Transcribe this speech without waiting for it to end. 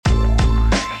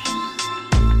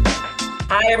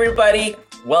Hi, everybody.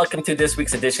 Welcome to this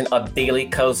week's edition of Daily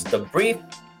Coast, the brief,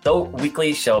 the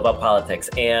weekly show about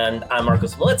politics. And I'm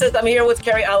Markos and Kerry. I'm here with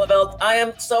Kerry. I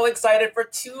am so excited for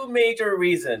two major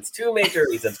reasons.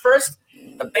 First,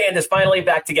 the band is finally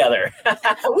back together.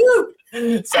 Woo!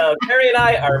 So Kerry and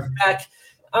I are back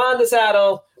on the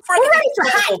saddle. We're ready for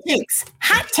hot takes.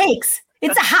 Hot takes.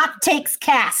 It's a hot takes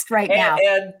cast right now.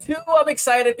 And two, I'm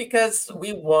excited because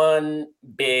we won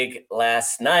big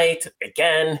last night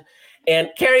again.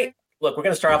 And Kerry, look, we're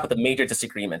going to start off with a major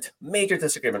disagreement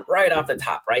right off the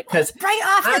top, right? Because right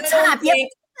off the top, yep,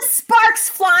 sparks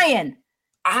flying.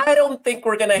 I don't think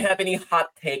we're going to have any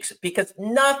hot takes because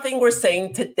nothing we're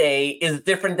saying today is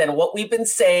different than what we've been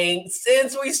saying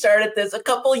since we started this a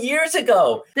couple years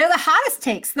ago. They're the hottest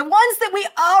takes, the ones that we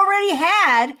already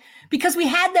had because we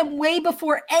had them way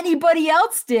before anybody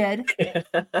else did.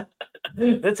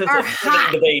 This is a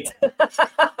hot debate.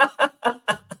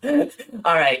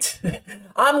 All right.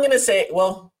 I'm going to say,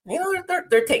 well,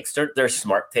 they're takes. They're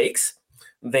smart takes.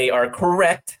 They are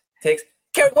correct takes.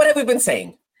 Kerry, what have we been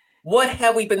saying? What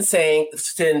have we been saying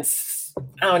since,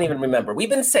 I don't even remember. We've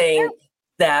been saying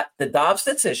that the Dobbs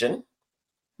decision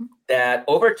that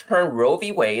overturned Roe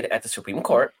v. Wade at the Supreme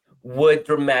Court would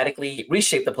dramatically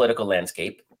reshape the political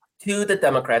landscape to the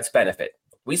Democrats' benefit.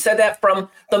 We said that from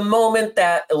the moment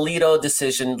that Alito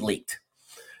decision leaked.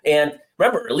 And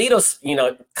remember,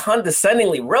 Alito,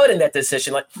 condescendingly wrote in that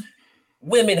decision, like,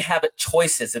 women have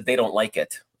choices if they don't like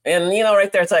it. And,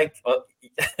 right there, it's like, well,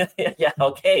 yeah,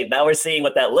 okay, now we're seeing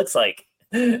what that looks like.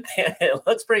 It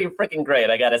looks pretty freaking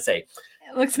great, I got to say.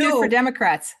 It looks good for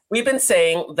Democrats. We've been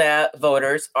saying that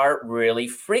voters are really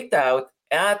freaked out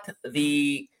at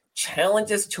the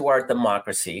challenges to our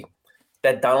democracy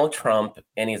that Donald Trump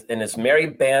and his merry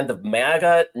band of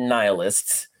MAGA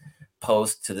nihilists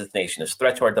pose to this nation as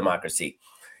threat to our democracy.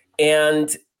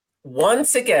 And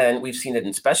once again, we've seen it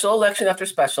in special election after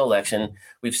special election.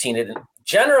 We've seen it in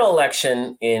general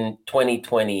election in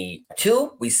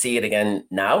 2022. We see it again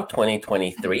now,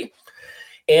 2023.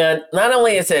 And not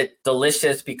only is it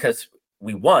delicious because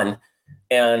we won,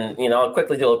 and I'll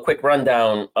quickly do a quick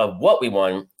rundown of what we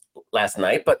won last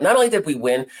night, but not only did we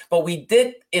win, but we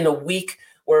did in a week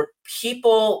where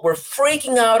people were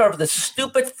freaking out over the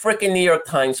stupid freaking New York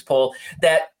Times poll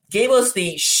that gave us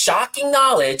the shocking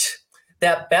knowledge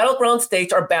that battleground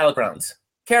states are battlegrounds.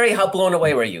 Kerry, how blown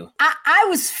away were you? I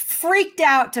was freaked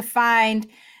out to find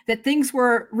that things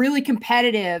were really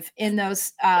competitive in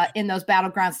those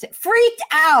battleground states. Freaked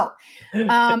out.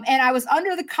 And I was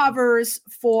under the covers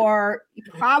for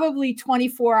probably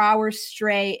 24 hours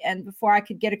straight and before I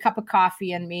could get a cup of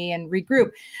coffee in me and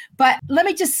regroup. But let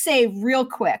me just say real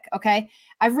quick, okay?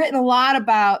 I've written a lot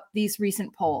about these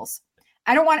recent polls.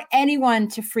 I don't want anyone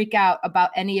to freak out about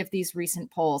any of these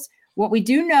recent polls. What we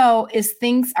do know is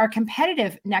things are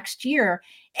competitive next year.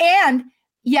 And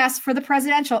yes, for the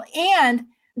presidential. And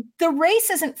the race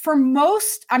isn't for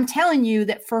most, I'm telling you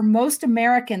that for most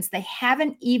Americans, they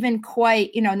haven't even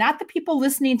quite, not the people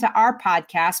listening to our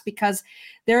podcast because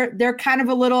they're kind of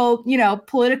a little,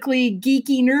 politically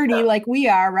geeky, nerdy like we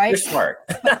are, right? You're smart.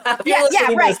 Yeah, right.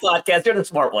 To this podcast, you're the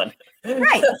smart one.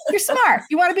 Right. You're smart.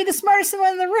 You want to be the smartest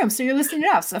one in the room. So you're listening to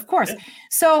us, of course.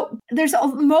 So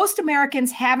most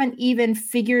Americans haven't even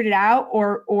figured it out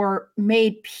or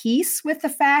made peace with the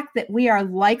fact that we are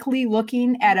likely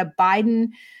looking at a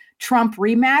Biden-Trump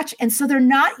rematch. And so they're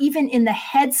not even in the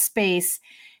headspace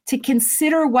to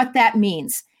consider what that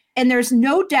means. And there's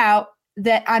no doubt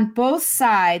that on both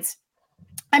sides,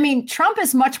 Trump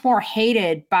is much more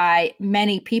hated by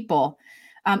many people.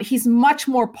 He's much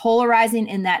more polarizing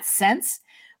in that sense,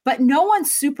 but no one's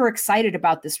super excited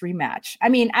about this rematch.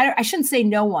 I shouldn't say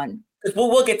no one.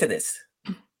 We'll get to this.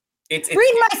 Read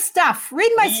my stuff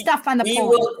on the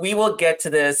poll. We will get to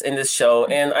this in this show.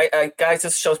 And I guys,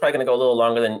 this show's probably going to go a little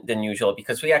longer than usual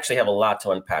because we actually have a lot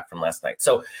to unpack from last night.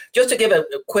 So just to give a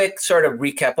quick sort of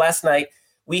recap, last night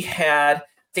we had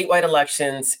statewide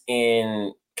elections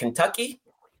in Kentucky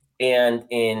and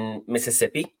in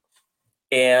Mississippi.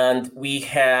 And we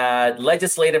had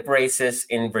legislative races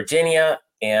in Virginia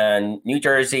and New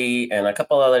Jersey and a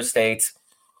couple other states.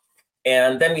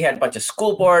 And then we had a bunch of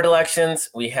school board elections.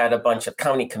 We had a bunch of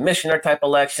county commissioner type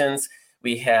elections.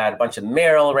 We had a bunch of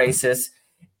mayoral races.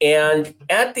 And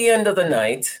at the end of the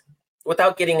night,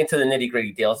 without getting into the nitty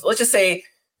gritty deals, let's just say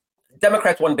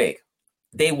Democrats won big.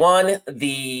 They won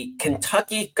the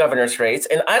Kentucky governor's race.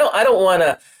 And I don't want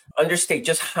to understate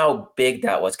just how big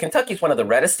that was. Kentucky is one of the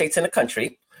reddest states in the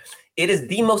country. It is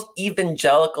the most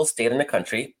evangelical state in the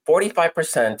country.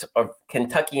 45% of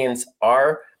Kentuckians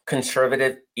are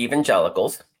conservative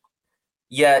evangelicals.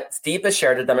 Yet Steve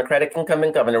Beshear, the Democratic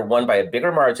incumbent governor, won by a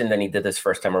bigger margin than he did this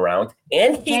first time around.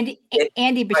 And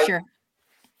Andy Beshear.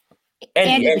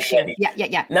 Andy.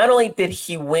 Yeah. Not only did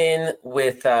he win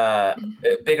with a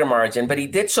bigger margin, but he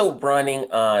did so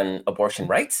running on abortion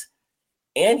rights,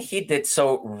 and he did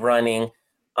so running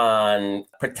on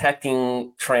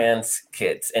protecting trans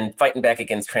kids and fighting back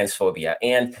against transphobia.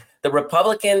 And the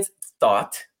Republicans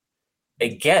thought,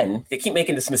 again, they keep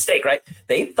making this mistake, right?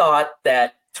 They thought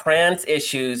that trans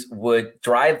issues would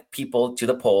drive people to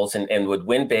the polls and would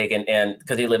win big, and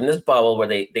because they live in this bubble where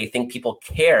they think people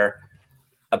care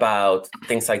about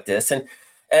things like this. And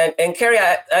Kerry,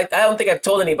 I don't think I've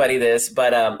told anybody this,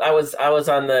 but I was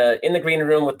in the green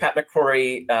room with Pat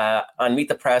McCrory on Meet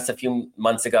the Press a few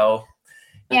months ago.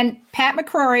 And Pat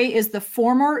McCrory is the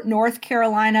former North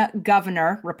Carolina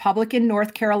governor, Republican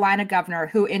North Carolina governor,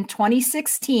 who in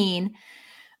 2016,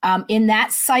 in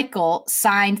that cycle,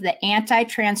 signed the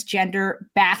anti-transgender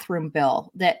bathroom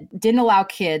bill that didn't allow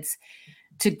kids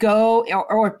to go,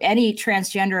 or any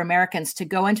transgender Americans to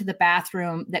go into the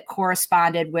bathroom that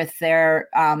corresponded with their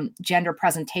gender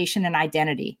presentation and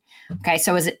identity. Okay,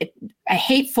 so is it a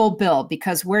hateful bill?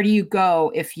 Because where do you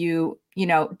go if you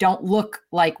don't look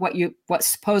like what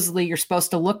supposedly you're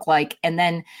supposed to look like, and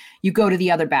then you go to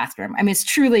the other bathroom? I mean,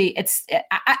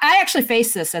 I actually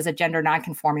face this as a gender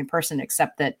nonconforming person,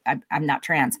 except that I'm not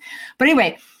trans. But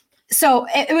anyway, so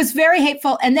it was very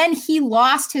hateful. And then he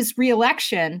lost his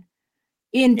reelection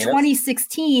in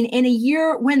 2016, in a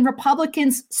year when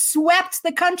Republicans swept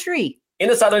the country. In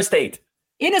a southern state.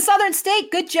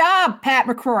 Good job, Pat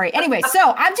McCrory. Anyway,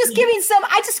 so I'm just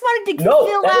I just wanted to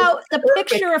fill out the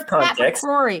picture of context. Pat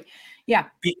McCrory. Yeah.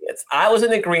 Because I was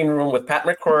in the green room with Pat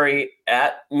McCrory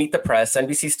at Meet the Press,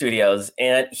 NBC Studios,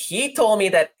 and he told me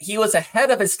that he was ahead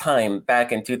of his time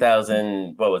back in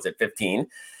 15,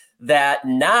 that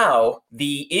now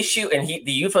the issue, and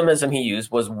the euphemism he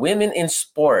used was women in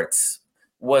sports,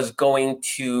 was going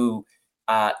to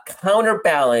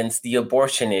counterbalance the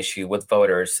abortion issue with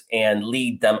voters and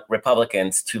lead them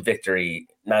Republicans to victory,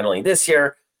 not only this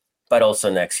year, but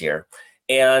also next year.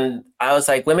 And I was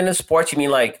like, women in sports, you mean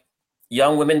like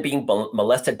young women being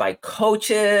molested by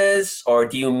coaches? Or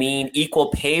do you mean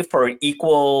equal pay for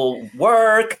equal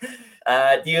work?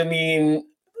 Do you mean,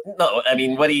 no, I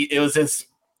mean, it was this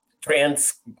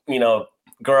trans,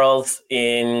 girls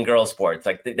in girl sports.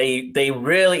 Like he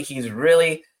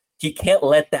can't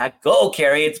let that go,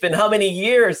 Kerry. It's been how many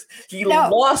years? He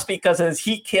lost because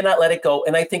he cannot let it go.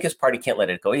 And I think his party can't let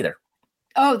it go either.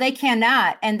 Oh, they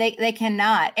cannot. And they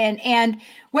cannot. And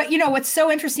what's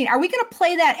so interesting, are we going to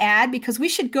play that ad? Because we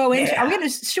should go into,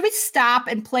 should we stop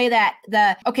and play that?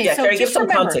 So Kerry, give some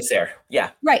context there. Yeah.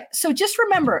 Right. So just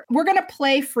remember, we're going to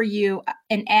play for you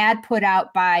an ad put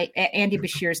out by Andy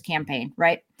Beshear's campaign,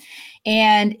 right?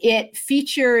 And it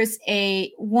features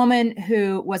a woman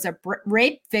who was a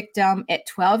rape victim at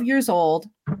 12 years old.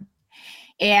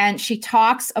 And she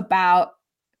talks about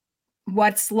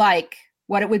what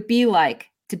it would be like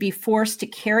to be forced to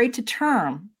carry to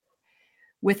term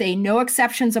with a no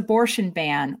exceptions abortion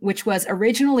ban, which was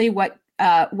originally what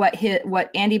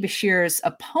Andy Beshear's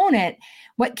opponent,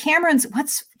 what's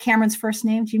Cameron's first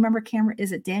name? Do you remember Cameron?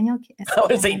 Is it Daniel? I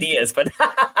would say Diaz, but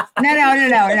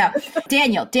no.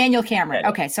 Daniel Cameron.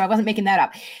 Okay, so I wasn't making that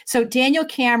up. So Daniel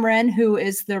Cameron, who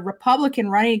is the Republican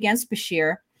running against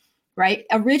Beshear, right,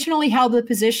 originally held the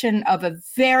position of a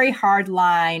very hard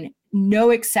line, no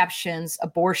exceptions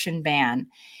abortion ban.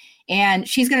 And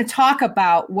she's going to talk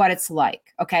about what it's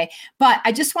like. Okay. But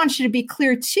I just want you to be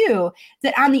clear too,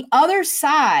 that on the other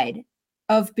side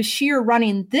of Beshear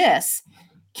running this,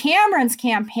 Cameron's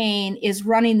campaign is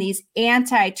running these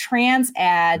anti-trans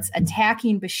ads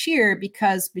attacking Beshear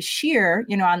because Beshear,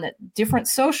 on the different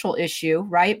social issue,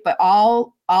 right? But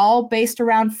all based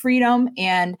around freedom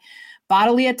and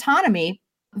bodily autonomy,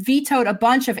 vetoed a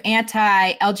bunch of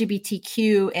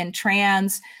anti-LGBTQ and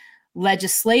trans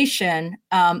legislation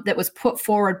that was put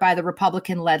forward by the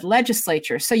Republican-led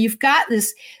legislature. So you've got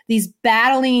these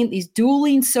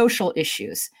dueling social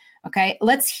issues. Okay,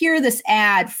 let's hear this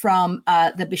ad from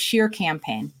the Beshear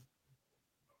campaign.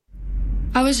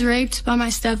 I was raped by my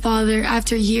stepfather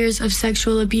after years of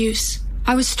sexual abuse.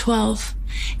 I was 12.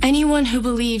 Anyone who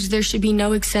believes there should be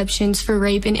no exceptions for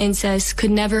rape and incest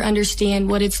could never understand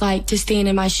what it's like to stand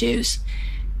in my shoes.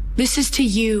 This is to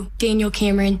you, Daniel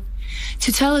Cameron.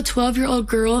 To tell a 12-year-old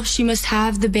girl she must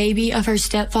have the baby of her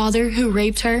stepfather who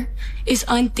raped her is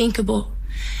unthinkable.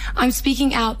 I'm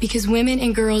speaking out because women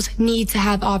and girls need to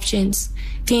have options.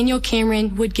 Daniel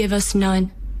Cameron would give us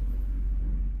none.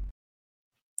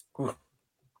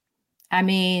 I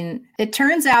mean, it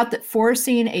turns out that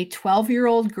forcing a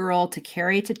 12-year-old girl to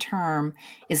carry to term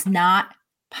is not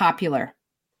popular.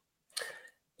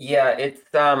 Yeah, it's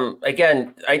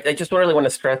again, I just really want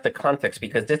to stress the context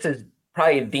because this is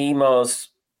probably the most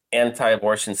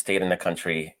anti-abortion state in the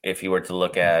country. If you were to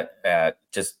look at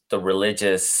just the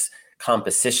religious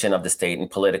composition of the state and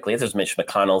politically, this is Mitch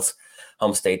McConnell's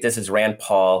home state. This is Rand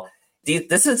Paul.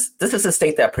 This is a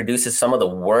state that produces some of the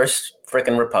worst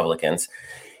freaking Republicans.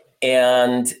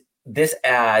 And this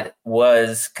ad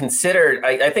was considered,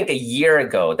 I think a year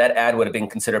ago, that ad would have been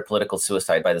considered political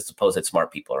suicide by the supposed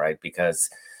smart people, right? Because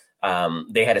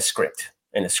they had a script.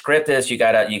 And the script is you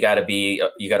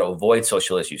gotta avoid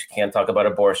social issues. You can't talk about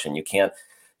abortion. You can't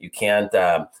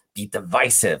be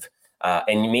divisive.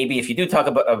 And maybe if you do talk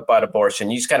about abortion,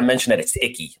 you just got to mention that it's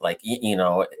icky,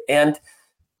 and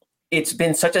it's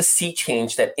been such a sea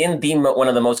change that in one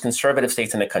of the most conservative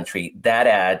states in the country, that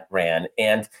ad ran.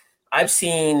 And I've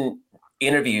seen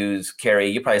interviews, Kerry,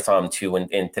 you probably saw them too,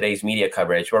 in today's media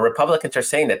coverage, where Republicans are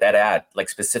saying that ad, like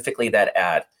specifically that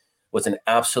ad, was an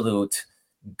absolute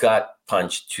gut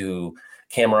punch to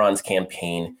Cameron's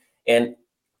campaign. And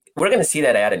we're going to see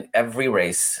that ad in every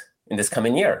race in this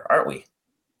coming year, aren't we?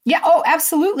 Yeah. Oh,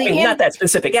 absolutely. I mean, not that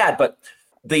specific ad, but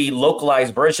the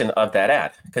localized version of that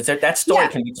ad, because that story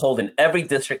can be told in every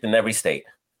district in every state.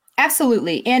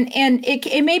 Absolutely. And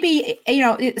it may be,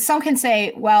 some can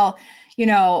say, well,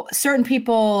 certain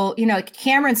people,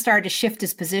 Cameron started to shift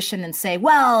his position and say,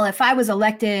 well, if I was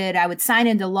elected, I would sign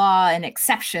into law and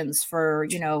exceptions for,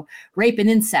 rape and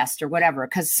incest or whatever,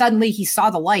 because suddenly he saw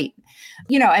the light.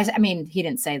 He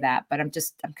didn't say that, but I'm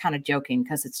kind of joking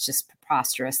because it's just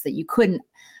preposterous that you couldn't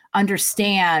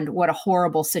understand what a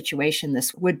horrible situation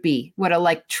this would be, what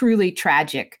a truly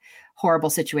tragic, horrible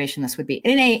situation this would be.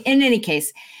 In any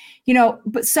case,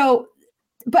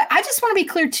 but I just want to be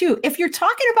clear too. If you're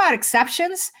talking about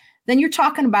exceptions, then you're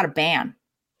talking about a ban.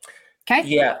 Okay.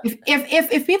 Yeah.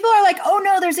 If people are like, oh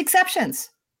no, there's exceptions,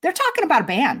 they're talking about a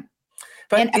ban.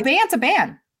 But a ban's a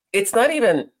ban. It's not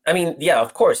even,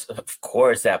 of course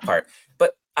that part.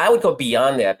 But I would go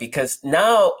beyond that, because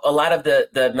now a lot of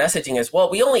the messaging is, well,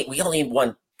 we only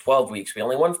won 12 weeks. We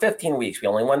only won 15 weeks. We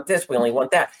only want this. We only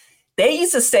want that. They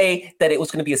used to say that it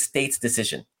was going to be a state's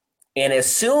decision. And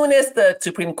as soon as the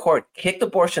Supreme Court kicked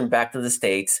abortion back to the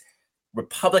states,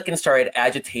 Republicans started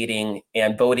agitating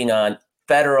and voting on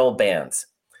federal bans.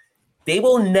 They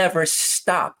will never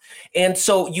stop. And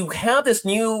so you have this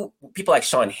new, people like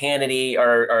Sean Hannity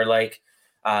are like,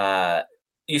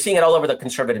 you're seeing it all over the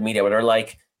conservative media where they're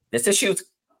like, this issue's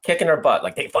kicking our butt.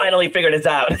 Like, they finally figured it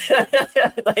out.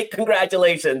 Like,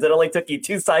 congratulations. It only took you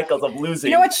 2 cycles of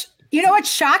losing. You know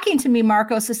what's shocking to me,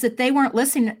 Markos, is that they weren't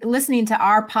listening to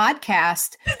our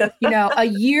podcast, a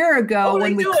year ago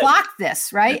when we clocked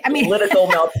this, right? Political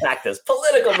malpractice.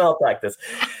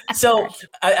 So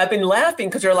I've been laughing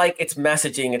because they're like, it's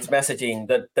messaging.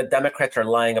 The Democrats are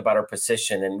lying about our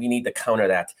position, and we need to counter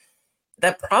that.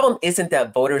 That problem isn't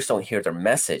that voters don't hear their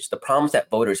message. The problem is that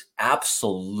voters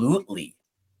absolutely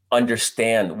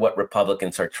understand what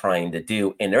Republicans are trying to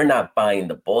do, and they're not buying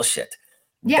the bullshit.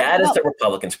 That is the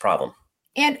Republicans' problem.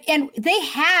 And they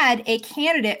had a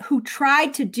candidate who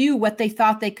tried to do what they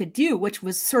thought they could do, which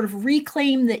was sort of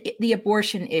reclaim the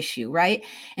abortion issue, right?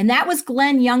 And that was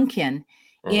Glenn Youngkin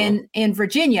in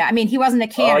Virginia. He wasn't a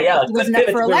candidate; he wasn't up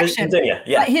for election.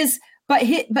 Yeah. But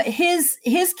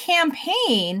his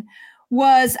campaign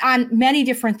was on many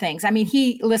different things.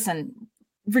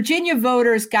 Virginia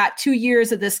voters got 2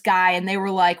 years of this guy, and they were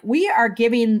like, we are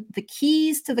giving the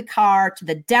keys to the car to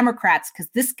the Democrats because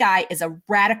this guy is a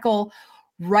radical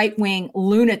right-wing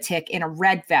lunatic in a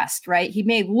red vest, right? He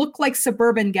may look like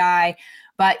suburban guy,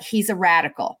 but he's a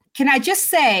radical. Can I just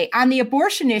say, on the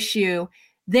abortion issue,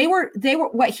 they were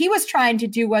what he was trying to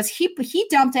do was he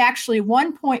dumped actually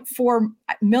 $1.4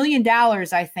 million,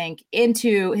 I think,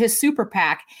 into his super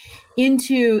PAC,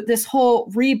 into this whole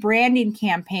rebranding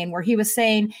campaign where he was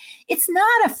saying it's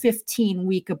not a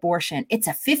 15-week abortion, it's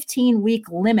a 15-week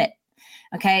limit.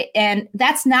 Okay. And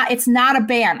it's not a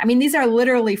ban. These are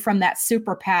literally from that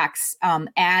super PAC's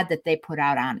ad that they put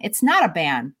out on. It's not a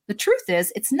ban. The truth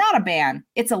is, it's not a ban.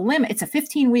 It's a limit. It's a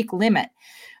 15-week limit.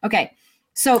 Okay.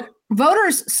 So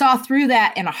voters saw through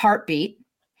that in a heartbeat.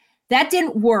 That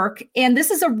didn't work. And this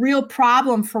is a real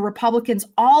problem for Republicans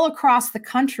all across the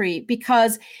country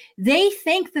because they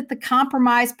think that the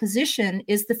compromise position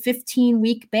is the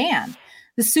 15-week ban.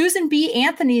 The Susan B.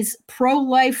 Anthony's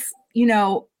pro-life,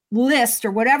 list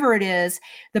or whatever it is,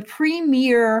 the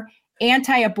premier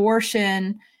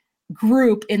anti-abortion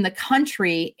group in the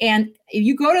country. And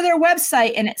you go to their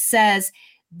website and it says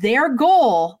their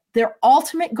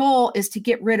ultimate goal is to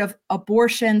get rid of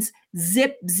abortions,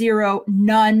 zip, zero,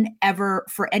 none, ever,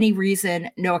 for any reason,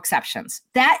 no exceptions.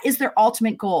 That is their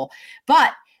ultimate goal.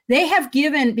 But they have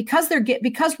given, because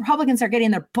Republicans are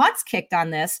getting their butts kicked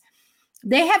on this,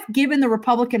 they have given the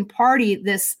Republican Party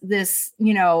this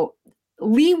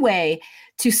leeway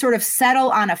to sort of settle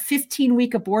on a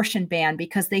 15-week abortion ban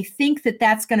because they think that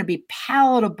that's going to be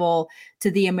palatable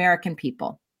to the American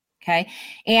people. Okay.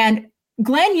 And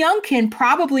Glenn Youngkin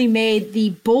probably made the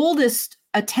boldest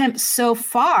attempt so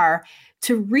far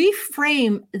to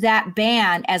reframe that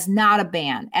ban as not a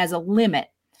ban, as a limit.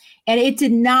 And it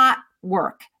did not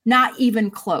work, not even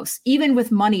close, even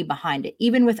with money behind it,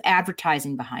 even with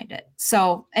advertising behind it.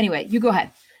 So anyway, you go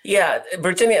ahead. Yeah,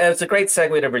 Virginia, it's a great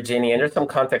segue to Virginia. And there's some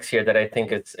context here that I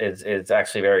think is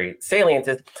actually very salient.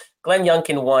 Glenn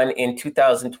Youngkin won in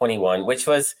 2021, which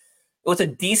was a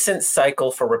decent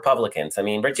cycle for Republicans. I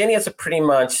mean, Virginia is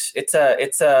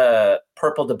it's a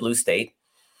purple to blue state.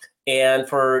 And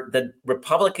for the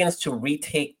Republicans to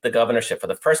retake the governorship for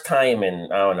the first time in,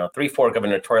 3-4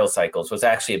 gubernatorial cycles was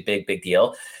actually a big, big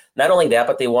deal. Not only that,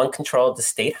 but they won control of the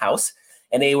state house.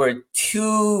 And they were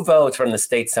 2 votes from the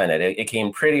state Senate. It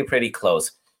came pretty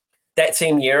close. That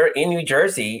same year in New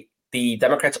Jersey, the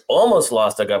Democrats almost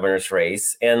lost a governor's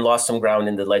race and lost some ground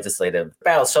in the legislative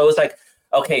battle. So it was like,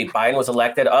 okay, Biden was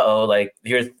elected. Like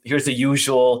here's the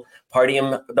usual party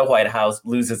in the White House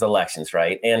loses elections,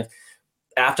 right? And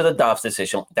after the Dobbs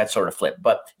decision, that sort of flipped.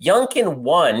 But Youngkin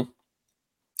won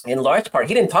in large part.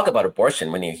 He didn't talk about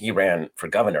abortion when he ran for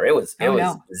governor. It was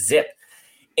zip.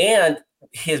 And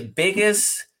his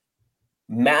biggest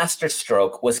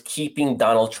masterstroke was keeping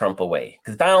Donald Trump away,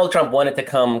 because Donald Trump wanted to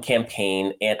come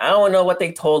campaign, and I don't know what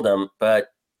they told him,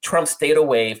 but Trump stayed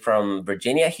away from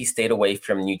Virginia. He stayed away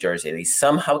from New Jersey. They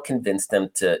somehow convinced him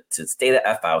to stay the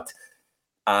F out.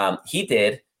 He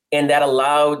did, and that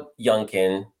allowed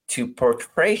Youngkin to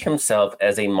portray himself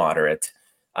as a moderate,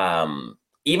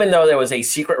 even though there was a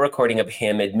secret recording of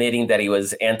him admitting that he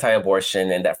was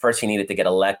anti-abortion and that first he needed to get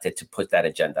elected to put that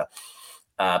agenda.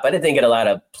 But it didn't get a lot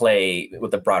of play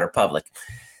with the broader public.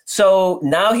 So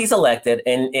now he's elected,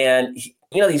 and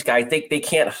these guys, they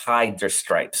can't hide their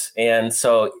stripes. And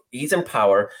so he's in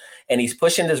power, and he's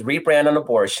pushing this rebrand on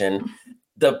abortion.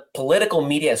 The political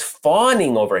media is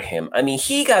fawning over him. I mean,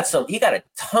 he got a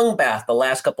tongue bath the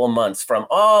last couple of months from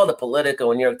all the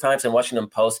Politico, New York Times, and Washington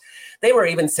Post. They were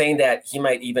even saying that he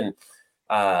might even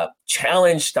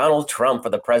challenge Donald Trump for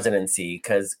the presidency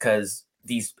because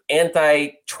these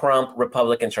anti-Trump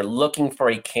Republicans are looking for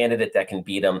a candidate that can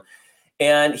beat him.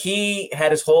 And he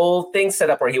had his whole thing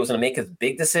set up where he was going to make his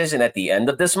big decision at the end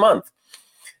of this month.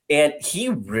 And he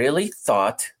really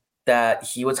thought that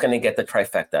he was going to get the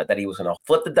trifecta, that he was going to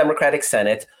flip the Democratic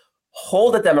Senate,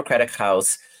 hold the Democratic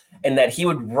House, and that he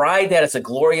would ride that as a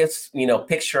glorious,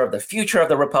 picture of the future of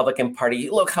the Republican Party.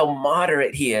 Look how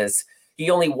moderate he is.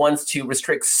 He only wants to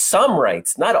restrict some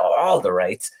rights, not all the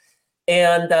rights.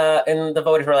 And the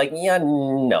voters were like, yeah,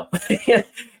 no.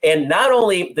 And not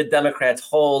only the Democrats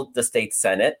hold the state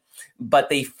Senate, but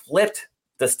they flipped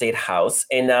the state House.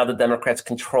 And now the Democrats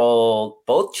control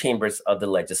both chambers of the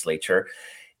legislature.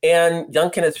 And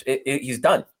Youngkin he's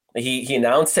done. He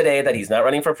announced today that he's not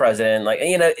running for president.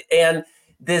 And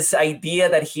this idea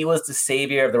that he was the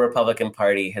savior of the Republican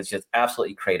Party has just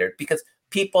absolutely cratered, because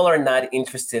people are not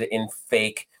interested in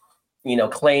fake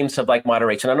claims of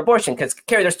moderation on abortion. Because,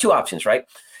 Kerry, there's 2 options, right?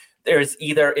 There's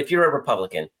either, if you're a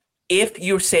Republican, if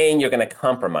you're saying you're going to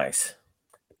compromise,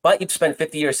 but you've spent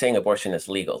 50 years saying abortion is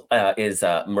legal, is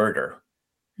murder.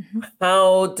 Mm-hmm.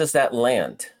 How does that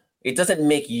land? It doesn't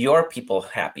make your people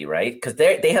happy, right? Because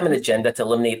they have an agenda to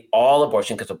eliminate all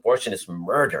abortion because abortion is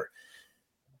murder.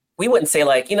 We wouldn't say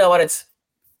it's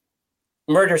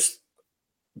murder's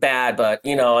bad, but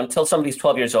until somebody's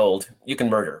 12 years old, you can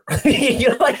murder.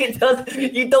 You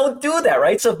don't do that,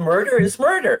 right? So murder is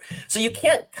murder. So you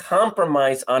can't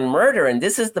compromise on murder. And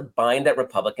this is the bind that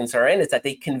Republicans are in, is that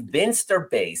they convince their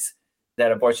base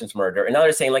that abortion's murder. And now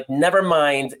they're saying, never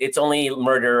mind, it's only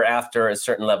murder after a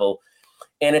certain level.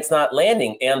 And it's not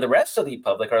landing. And the rest of the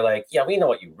public are like, yeah, we know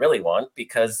what you really want,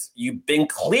 because you've been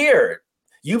clear.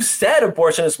 You've said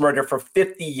abortion is murder for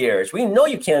 50 years. We know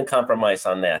you can't compromise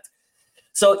on that.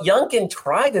 So Youngkin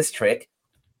tried this trick.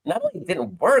 Not only did it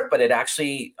didn't work, but it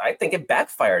actually, I think it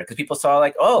backfired, because people saw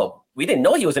oh, we didn't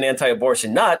know he was an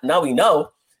anti-abortion nut. Now we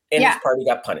know. And his party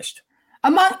got punished.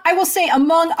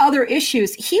 Among other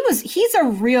issues, he's a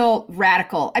real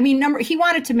radical. I mean, he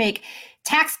wanted to make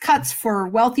tax cuts for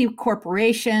wealthy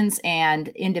corporations and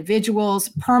individuals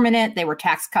permanent. They were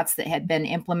tax cuts that had been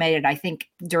implemented, I think,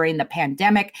 during the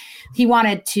pandemic. He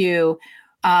wanted to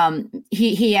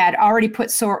He had already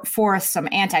put forth some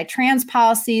anti-trans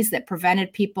policies that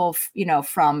prevented people,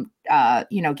 from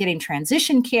getting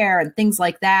transition care and things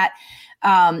like that.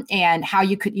 And how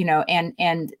you could,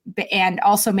 and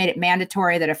also made it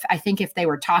mandatory that if they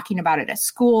were talking about it at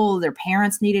school, their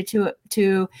parents needed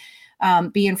to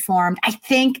be informed. I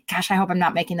think, gosh, I hope I'm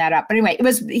not making that up. But anyway,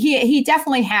 he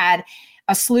definitely had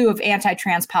a slew of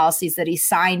anti-trans policies that he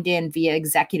signed in via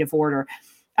executive order.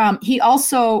 He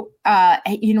also,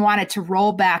 wanted to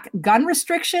roll back gun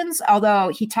restrictions, although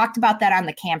he talked about that on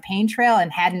the campaign trail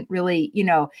and hadn't really,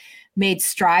 made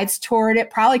strides toward it,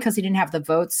 probably because he didn't have the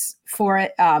votes for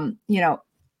it,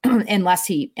 unless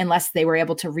they were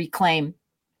able to reclaim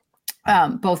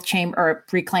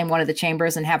reclaim one of the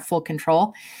chambers and have full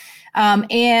control.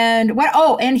 And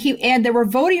there were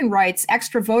voting rights,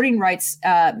 extra voting rights,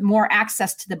 more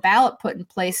access to the ballot put in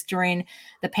place during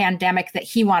the pandemic that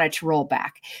he wanted to roll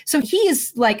back. So he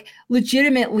is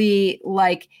legitimately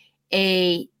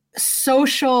a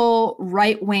social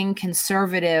right-wing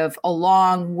conservative,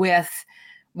 along with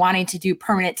wanting to do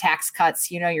permanent tax cuts,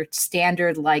 your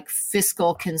standard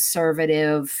fiscal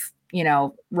conservative,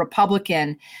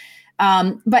 Republican.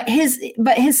 But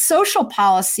his social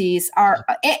policies are,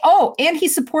 and he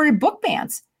supported book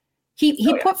bans.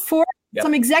 He put forth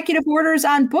some executive orders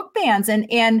on book bans and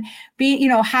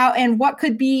how and what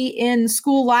could be in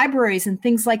school libraries and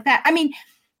things like that. I mean,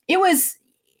 he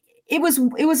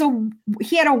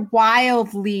had a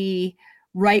wildly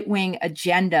right-wing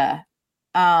agenda,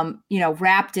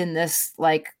 wrapped in this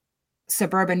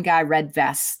suburban guy red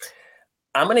vest.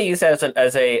 I'm going to use that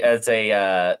as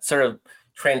a sort of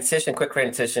quick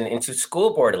transition into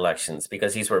school board elections,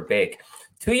 because these were big.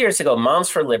 2 years ago, Moms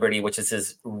for Liberty, which is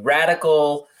this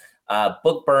radical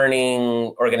book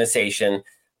burning organization,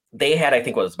 they had, I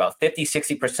think, what was about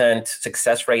 50-60%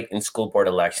 success rate in school board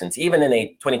elections. Even in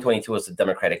 2022 was a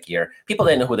Democratic year. People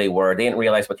didn't know who they were. They didn't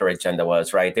realize what their agenda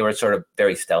was, right? They were sort of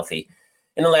very stealthy.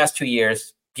 In the last 2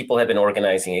 years, people have been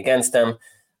organizing against them.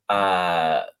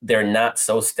 They're not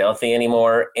so stealthy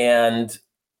anymore. And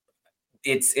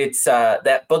it's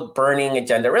that book burning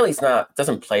agenda really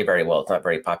doesn't play very well. It's not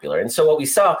very popular. And so what we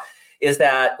saw is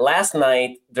that last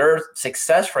night, their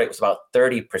success rate was about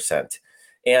 30%.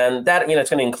 And that, it's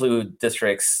going to include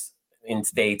districts in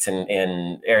states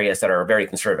and areas that are very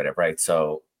conservative, right?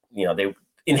 So, they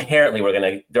inherently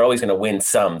they're always going to win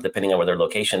some, depending on where their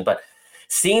location. But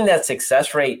seeing that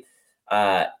success rate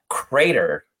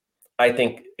crater, I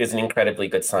think, is an incredibly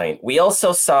good sign. We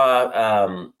also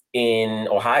saw in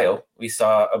Ohio, we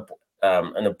saw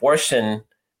an abortion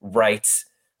rights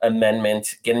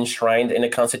amendment get enshrined in the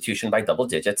Constitution by double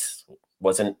digits.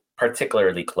 Wasn't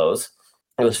particularly close.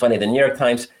 It was funny. The New York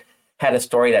Times had a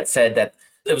story that said that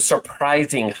it was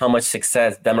surprising how much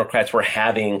success Democrats were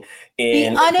having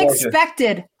in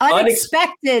the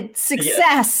unexpected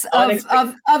success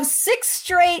of 6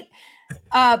 straight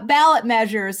ballot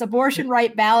measures, abortion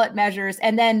right ballot measures,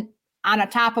 and then on a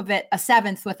top of it, a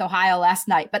 7th with Ohio last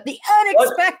night. But the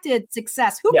unexpected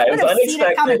success, who could have seen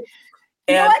it coming?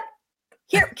 You know what?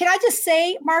 Here, can I just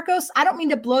say, Markos, I don't mean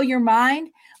to blow your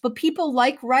mind, but people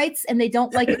like rights and they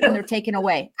don't like it when they're taken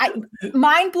away.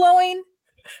 Mind-blowing.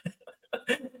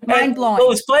 Mind-blowing. What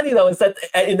was funny, though, is that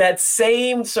in that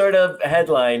same sort of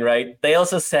headline, right, they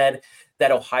also said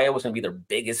that Ohio was going to be their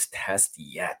biggest test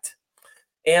yet.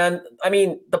 And, I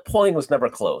mean, the polling was never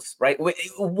close, right?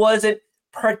 It wasn't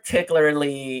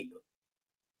particularly...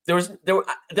 There was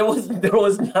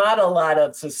not a lot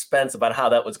of suspense about how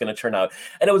that was going to turn out.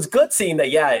 And it was good seeing that,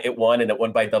 it won, and it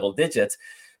won by double digits.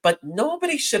 But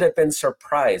nobody should have been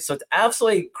surprised. So it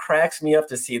absolutely cracks me up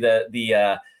to see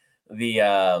the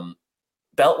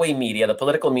Beltway media, the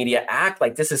political media, act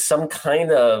like this is some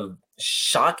kind of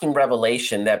shocking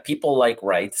revelation that people like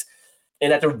rights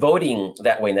and that they're voting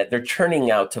that way, and that they're turning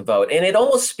out to vote. And it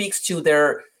almost speaks to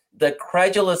the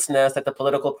credulousness that the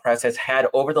political press has had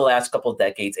over the last couple of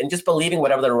decades, and just believing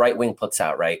whatever the right wing puts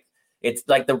out, right? It's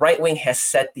like the right wing has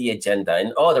set the agenda,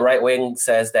 and the right wing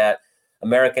says that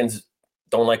Americans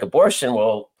don't like abortion.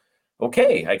 Well,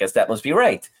 okay, I guess that must be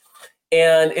right.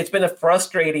 And it's been a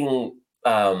frustrating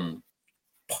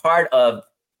part of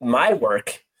my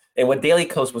work, and what Daily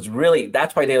Kos was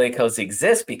that's why Daily Kos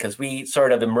exists, because we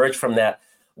sort of emerged from that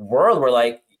world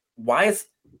where why is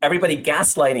everybody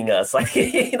gaslighting us?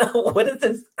 What is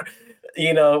this?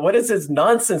 What is this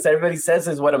nonsense everybody says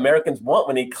is what Americans want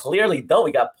when they clearly don't?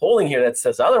 We got polling here that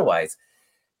says otherwise.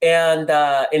 And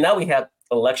now we have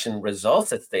election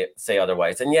results that say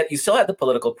otherwise. And yet you still have the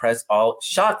political press all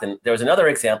shocked. And there was another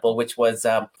example, which was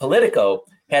Politico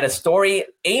had a story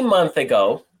a month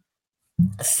ago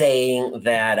saying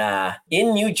that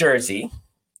in New Jersey,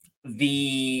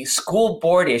 the school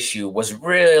board issue was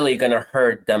really going to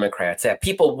hurt Democrats, that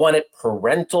people wanted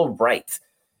parental rights.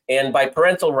 And by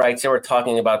parental rights, they were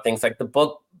talking about things like the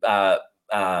book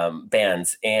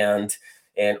bans and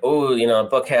oh, you know, a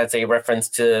book has a reference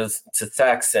to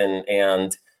sex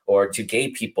and or to gay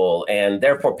people, and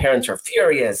therefore parents are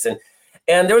furious.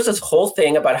 And there was this whole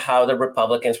thing about how the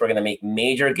Republicans were going to make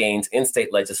major gains in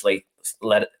state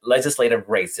legislative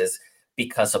races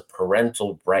because of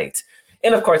parental rights.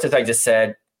 And of course, as I just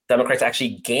said, Democrats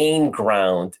actually gained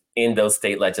ground in those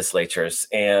state legislatures.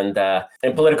 And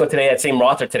in Politico today, that same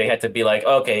author today had to be like,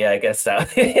 okay, yeah, I guess,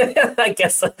 I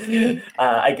guess. And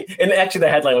actually, the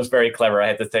headline was very clever. I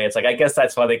had to say, it's like, I guess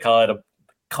that's why they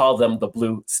call them the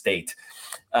blue state.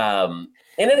 And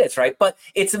it is, right? But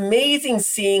it's amazing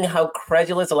seeing how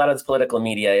credulous a lot of this political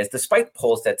media is, despite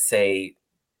polls that say,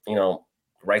 you know,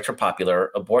 rights are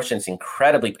popular, abortion's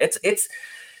incredibly, it's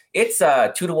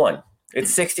 2-1.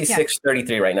 It's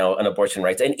 66-33 right now on abortion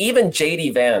rights. And even J.D.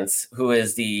 Vance, who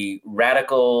is the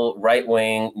radical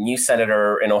right-wing new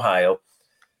senator in Ohio,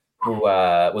 who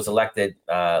was elected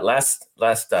last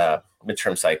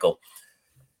midterm cycle,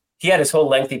 he had his whole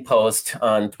lengthy post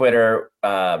on Twitter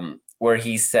where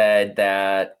he said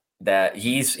that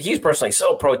he's personally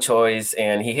so pro-choice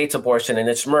and he hates abortion and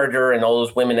it's murder and all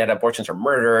those women that have abortions are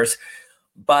murderers,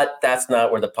 but that's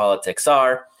not where the politics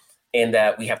are, and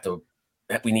that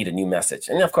we need a new message.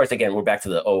 And of course, again, we're back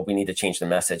to we need to change the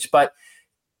message. But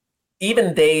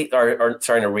even they are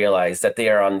starting to realize that they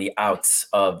are on the outs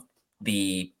of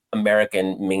the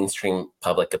American mainstream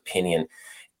public opinion.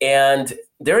 And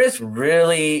there is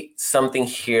really something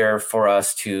here for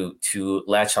us to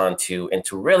latch onto and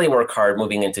to really work hard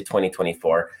moving into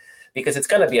 2024, because it's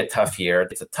going to be a tough year.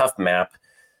 It's a tough map.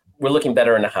 We're looking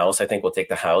better in the House. I think we'll take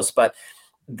the House. But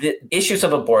the issues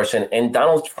of abortion and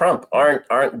Donald Trump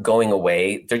aren't going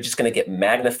away. They're just going to get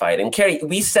magnified. And Kerry,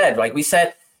 we said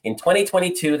in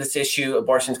 2022, this issue,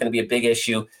 abortion is going to be a big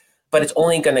issue, but it's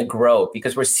only going to grow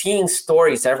because we're seeing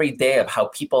stories every day of how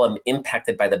people are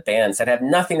impacted by the bans that have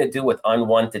nothing to do with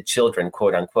unwanted children,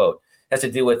 quote unquote. It has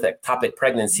to do with ectopic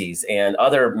pregnancies and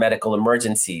other medical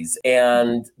emergencies.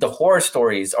 And the horror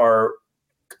stories are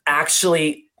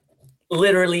actually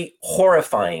literally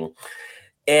horrifying.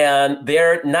 And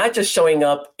they're not just showing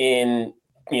up in,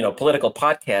 you know, political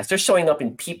podcasts. They're showing up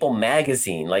in People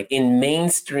magazine, like in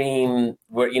mainstream,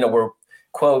 where, you know, we're,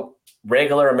 quote,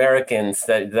 regular Americans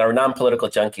that are non-political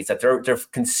junkies, that they're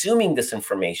consuming this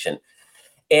information.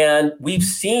 And we've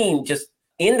seen just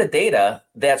in the data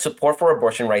that support for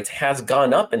abortion rights has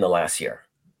gone up in the last year.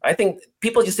 I think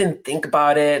people just didn't think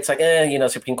about it. It's like, you know,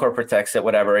 Supreme Court protects it,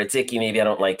 whatever. It's icky, maybe I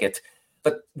don't like it.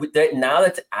 But now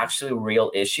that's actually a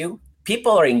real issue.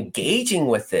 People are engaging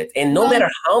with it. And no matter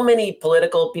how many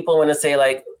political people want to say,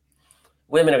 like,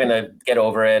 women are going to get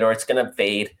over it or it's going to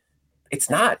fade, it's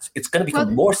not. It's going to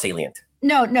become more salient.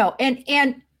 No.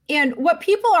 And what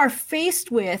people are faced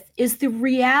with is the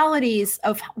realities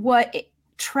of what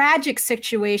tragic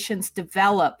situations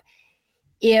develop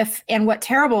and what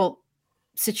terrible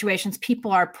situations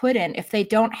people are put in if they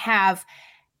don't have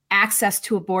access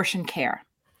to abortion care.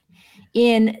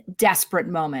 In desperate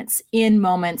moments, in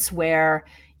moments where,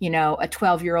 you know, a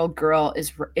 12-year-old girl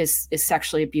is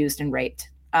sexually abused and raped,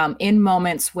 in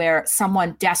moments where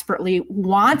someone desperately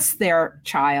wants their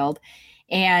child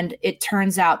and it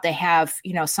turns out they have,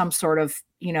 you know, some sort of,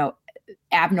 you know,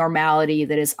 abnormality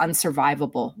that is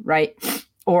unsurvivable, right?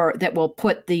 Or that will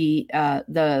put the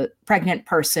pregnant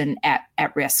person at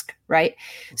risk, right?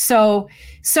 So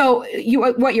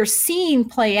what you're seeing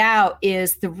play out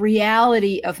is the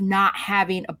reality of not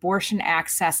having abortion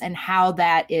access and how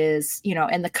that is, you know,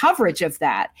 and the coverage of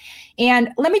that. And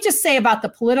let me just say about the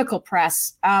political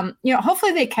press, you know,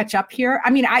 hopefully they catch up here. I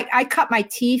mean, I cut my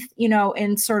teeth, you know,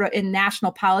 in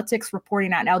national politics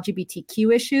reporting on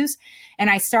LGBTQ issues. And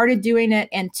I started doing it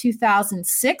in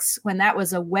 2006 when that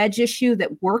was a wedge issue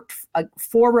that worked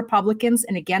for Republicans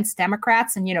and against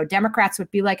Democrats. And, you know, Democrats would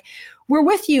be like, we're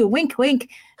with you, wink, wink,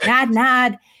 nod,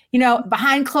 nod, you know,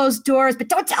 behind closed doors, but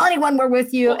don't tell anyone we're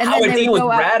with you. Well, and Howard Dean was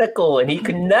radical and he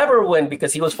could never win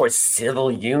because he was for civil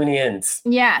unions.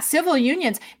 Yeah, civil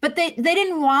unions. But they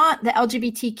didn't want the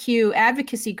LGBTQ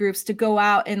advocacy groups to go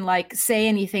out and like say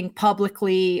anything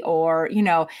publicly or, you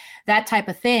know, that type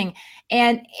of thing.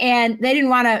 And they didn't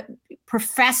want to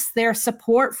profess their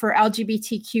support for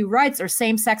LGBTQ rights or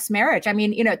same-sex marriage. I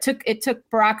mean, you know, it took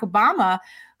Barack Obama,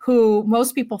 who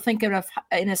most people think of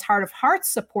in his heart of hearts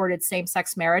supported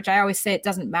same-sex marriage. I always say it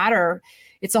doesn't matter.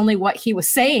 It's only what he was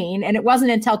saying. And it wasn't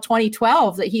until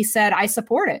 2012 that he said, I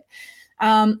support it.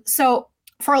 So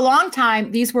for a long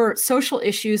time, these were social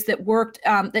issues that worked,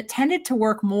 that tended to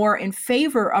work more in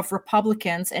favor of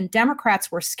Republicans, and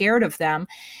Democrats were scared of them.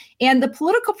 And the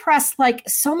political press, like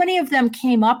so many of them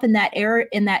came up in that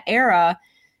era,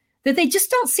 that they just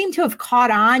don't seem to have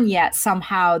caught on yet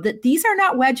somehow, that these are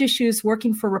not wedge issues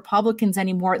working for Republicans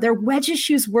anymore. They're wedge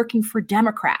issues working for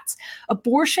Democrats.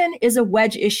 Abortion is a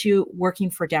wedge issue working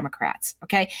for Democrats.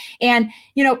 Okay. And,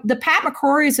 you know, the Pat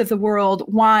McCrorys of the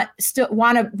world want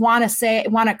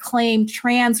to claim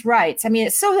trans rights. I mean,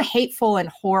 it's so hateful and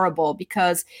horrible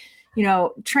because, you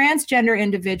know, transgender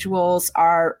individuals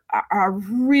are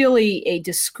really a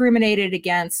discriminated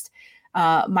against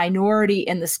minority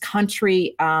in this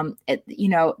country. You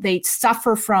know, they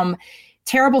suffer from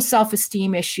terrible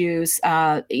self-esteem issues.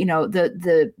 You know,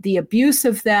 the abuse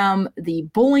of them, the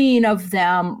bullying of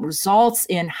them results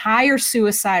in higher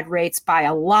suicide rates by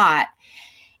a lot.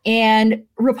 And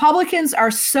Republicans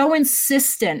are so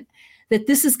insistent that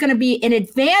this is going to be an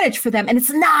advantage for them. And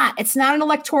it's not an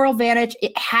electoral advantage.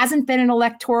 It hasn't been an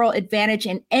electoral advantage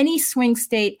in any swing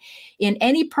state, in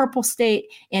any purple state,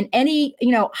 in any,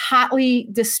 you know, hotly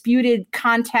disputed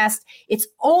contest. It's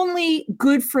only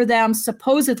good for them,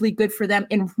 supposedly good for them,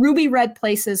 in ruby red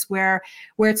places where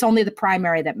it's only the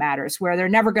primary that matters, where they're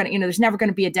never going to, you know, there's never going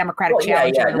to be a Democratic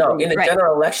challenge. No, in the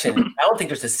general election, I don't think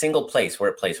there's a single place where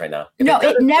it plays right now. No,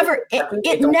 it never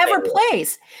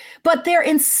plays. But they're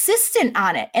insistent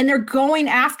on it, and they're going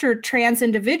after trans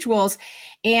individuals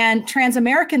and trans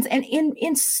Americans, and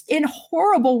in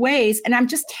horrible ways. And I'm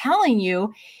just telling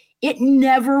you, it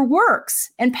never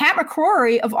works. And Pat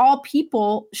McCrory, of all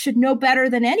people, should know better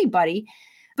than anybody.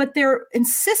 But they're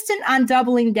insistent on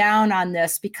doubling down on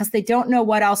this because they don't know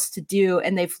what else to do,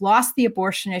 and they've lost the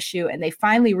abortion issue, and they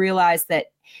finally realize that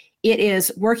it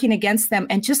is working against them.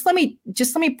 And just let me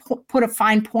put a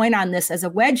fine point on this as a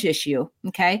wedge issue.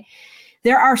 Okay.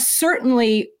 There are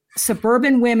certainly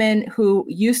suburban women who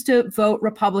used to vote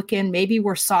Republican, maybe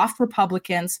were soft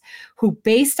Republicans, who,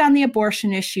 based on the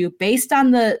abortion issue, based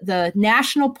on the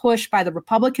national push by the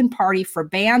Republican Party for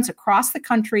bans across the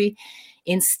country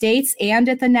in states and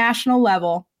at the national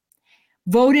level,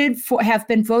 have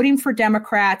been voting for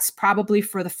Democrats probably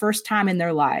for the first time in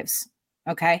their lives.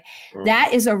 Okay.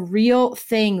 That is a real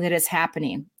thing that is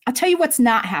happening. I'll tell you what's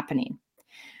not happening.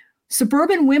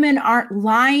 Suburban women aren't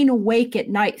lying awake at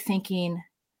night thinking,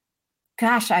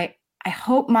 gosh, I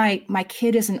hope my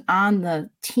kid isn't on the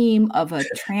team of a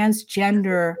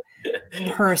transgender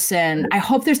person. I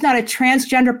hope there's not a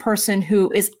transgender person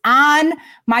who is on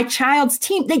my child's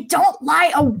team. They don't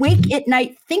lie awake at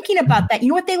night thinking about that. You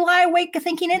know what they lie awake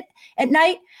thinking at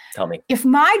night? Tell me. If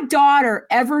my daughter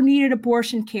ever needed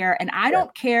abortion care, and I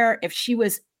don't care if she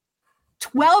was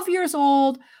 12 years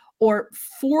old or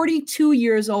 42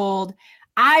 years old,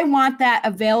 I want that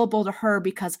available to her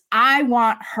because I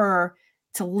want her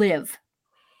to live.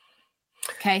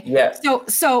 Okay. Yeah.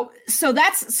 So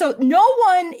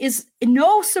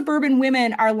no suburban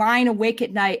women are lying awake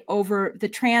at night over the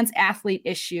trans athlete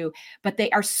issue, but they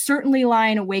are certainly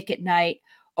lying awake at night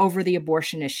over the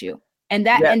abortion issue. And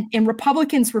and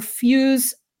Republicans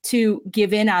refuse to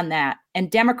give in on that. And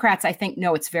Democrats, I think,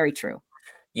 know it's very true.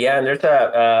 Yeah. And there's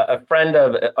a friend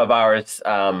of ours,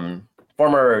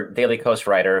 former Daily Kos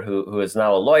writer who is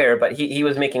now a lawyer, but he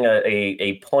was making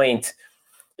a point.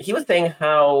 He was saying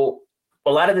how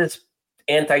a lot of this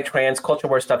anti-trans culture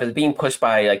war stuff is being pushed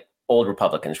by like old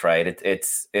Republicans, right?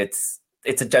 It's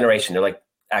a generation. They're like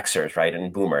Xers, right?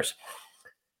 And boomers.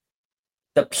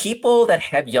 The people that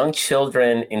have young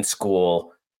children in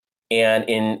school and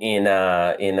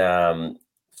in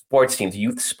sports teams,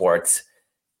 youth sports,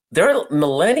 they're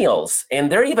millennials,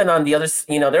 and they're even on the other,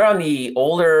 they're on the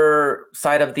older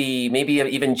side of the, maybe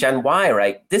even Gen Y,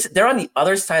 right? They're on the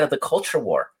other side of the culture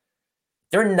war.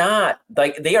 They're not,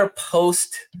 like, they are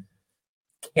post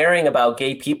caring about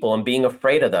gay people and being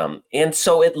afraid of them. And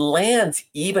so it lands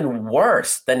even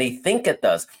worse than they think it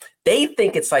does. They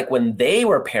think it's like when they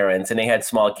were parents and they had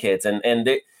small kids and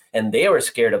they were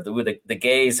scared of the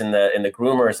gays and the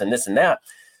groomers and this and that.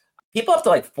 People up to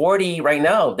like 40 right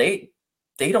now, they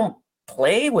don't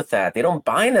play with that. They don't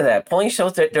buy into that. Polling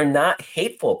shows that they're not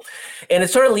hateful. And it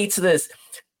sort of leads to this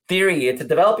theory. It's a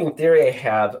developing theory I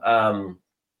have,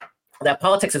 that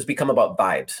politics has become about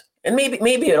vibes. And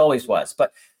maybe it always was,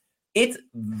 but it's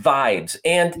vibes.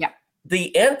 And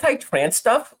the anti-trans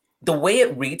stuff, the way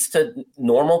it reads to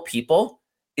normal people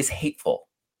is hateful.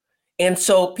 And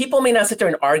so people may not sit there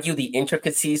and argue the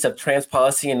intricacies of trans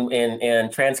policy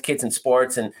and trans kids in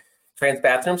sports and trans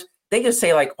bathrooms. They just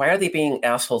say, like, why are they being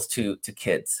assholes to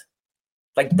kids?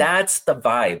 Like, that's the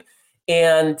vibe.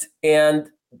 And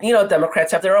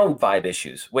Democrats have their own vibe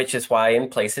issues, which is why in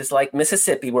places like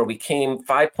Mississippi, where we came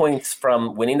 5 points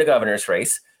from winning the governor's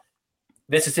race,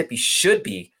 Mississippi should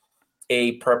be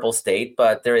a purple state,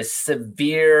 but there is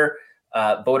severe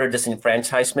voter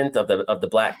disenfranchisement of the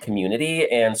Black community.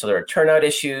 And so there are turnout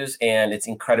issues, and it's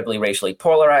incredibly racially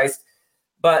polarized.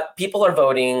 But people are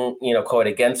voting, quote,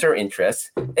 against their interests,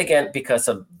 again, because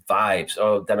of vibes.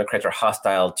 Oh, Democrats are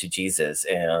hostile to Jesus,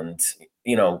 and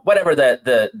whatever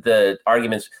the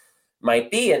arguments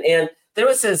might be. And there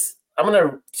was this, I'm going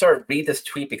to sort of read this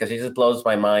tweet because it just blows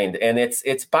my mind. And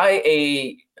it's by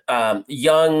a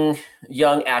young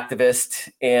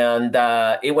activist, and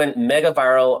it went mega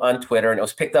viral on Twitter, and it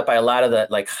was picked up by a lot of the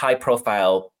like high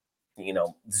profile,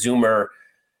 Zoomer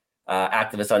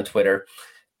activists on Twitter.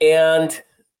 And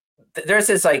there's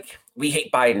this like, we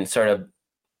hate Biden sort of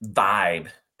vibe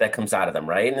that comes out of them,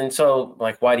 right? And so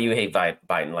like, why do you hate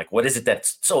Biden? Like, what is it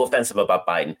that's so offensive about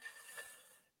Biden?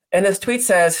 And this tweet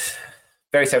says,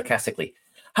 very sarcastically,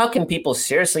 how can people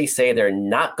seriously say they're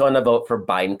not going to vote for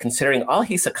Biden considering all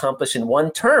he's accomplished in one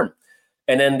term?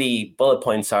 And then the bullet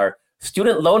points are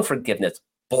student loan forgiveness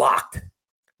blocked,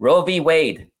 Roe v.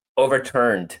 Wade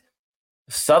overturned,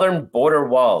 southern border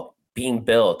wall being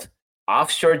built,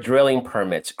 offshore drilling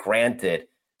permits granted,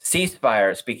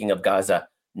 ceasefire, speaking of Gaza,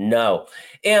 no.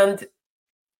 And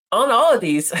on all of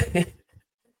these,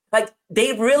 like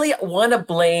they really want to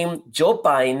blame Joe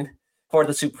Biden for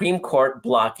the Supreme Court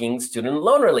blocking student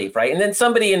loan relief, right? And then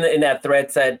somebody in that thread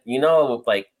said,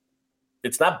 like,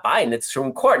 it's not Biden, it's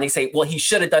Supreme Court. And they say, well, he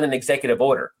should have done an executive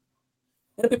order.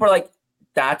 And people are like,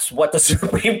 that's what the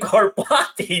Supreme Court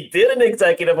blocked. He did an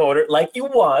executive order like you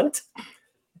want,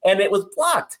 and it was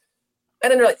blocked. And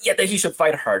then they're like, yeah, he should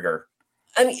fight harder.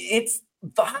 I mean, it's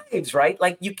vibes, right?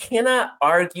 Like you cannot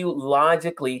argue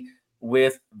logically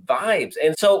with vibes.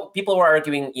 And so people were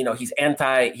arguing,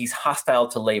 he's hostile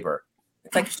to labor.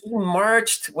 It's like he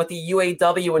marched with the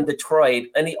UAW in Detroit,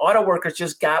 and the auto workers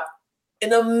just got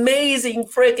an amazing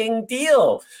freaking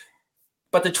deal.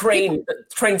 But the train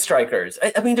strikers,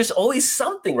 I mean, there's always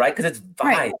something, right? Because it's vibes.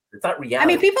 Right. It's not reality. I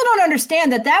mean, people don't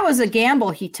understand that was a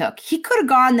gamble he took. He could have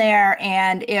gone there,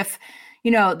 and if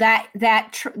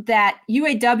that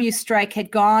UAW strike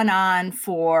had gone on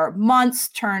for months,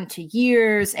 turned to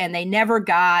years, and they never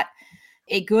got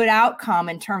a good outcome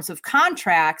in terms of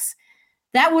contracts,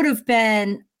 that would have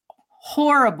been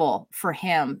horrible for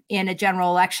him in a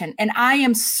general election. And I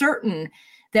am certain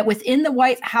that within the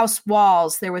White House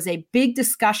walls, there was a big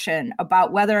discussion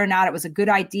about whether or not it was a good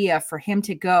idea for him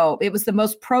to go. It was the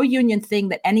most pro-union thing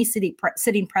that any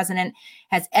sitting president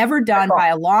has ever done by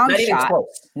a long shot. Even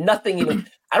close. Nothing even.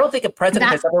 I don't think a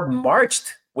president has ever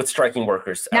marched with striking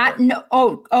workers. Not even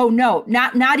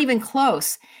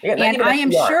close. Yeah, and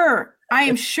I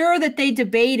am sure that they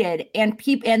debated, and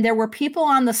there were people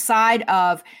on the side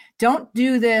of, don't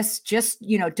do this. Just,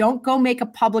 don't go make a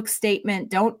public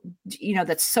statement. Don't,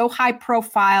 that's so high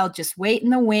profile. Just wait in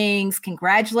the wings,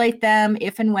 congratulate them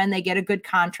if and when they get a good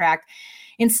contract.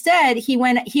 Instead, he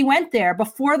went there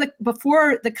before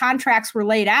the contracts were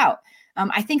laid out.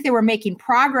 I think they were making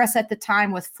progress at the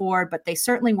time with Ford, but they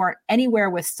certainly weren't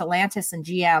anywhere with Stellantis and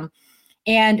GM.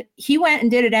 And he went and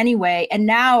did it anyway. And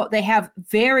now they have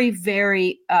very,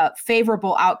 very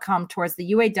favorable outcome towards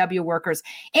the UAW workers.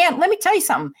 And let me tell you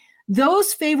something.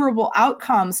 Those favorable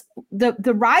outcomes, the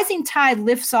rising tide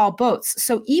lifts all boats.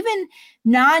 So even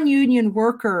non-union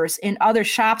workers in other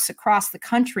shops across the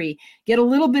country get a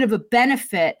little bit of a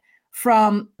benefit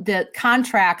from the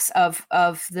contracts of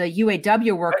the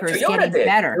UAW workers getting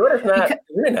better. Toyota's not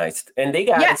unionized, and they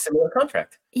got a similar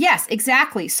contract. Yes,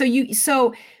 exactly.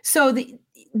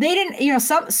 They didn't,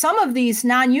 some of these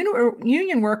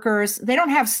non-union workers, they don't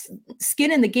have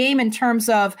skin in the game in terms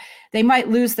of they might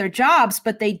lose their jobs,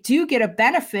 but they do get a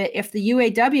benefit if the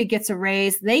UAW gets a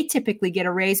raise. They typically get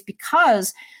a raise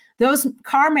because those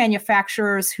car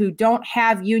manufacturers who don't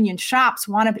have union shops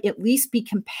want to at least be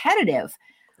competitive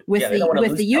with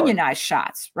the unionized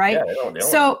shots, right? Yeah,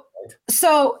 so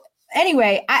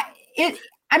anyway, it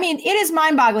is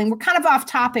mind-boggling. We're kind of off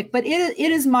topic, but it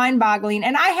is mind-boggling.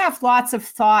 And I have lots of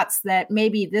thoughts that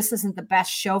maybe this isn't the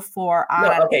best show for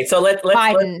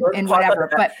Biden and whatever.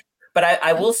 But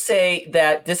I will say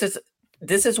that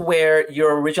this is where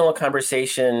your original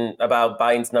conversation about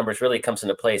Biden's numbers really comes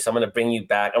into play. So I'm going to bring you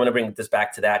back. I'm going to bring this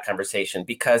back to that conversation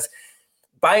because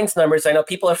Biden's numbers, I know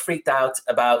people are freaked out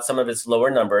about some of his lower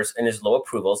numbers and his low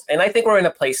approvals. And I think we're in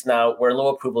a place now where low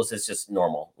approvals is just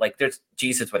normal. Like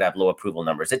Jesus would have low approval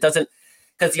numbers. It doesn't,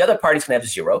 because the other parties can have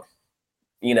 0,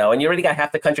 and you already got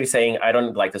half the country saying, I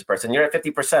don't like this person. You're at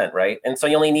 50%, right? And so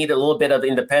you only need a little bit of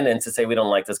independence to say, we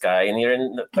don't like this guy. And you're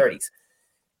in the 30s.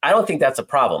 I don't think that's a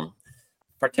problem,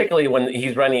 particularly when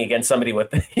he's running against somebody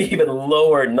with even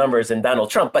lower numbers than Donald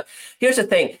Trump. But here's the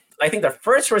thing. I think the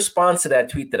first response to that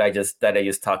tweet that I just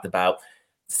talked about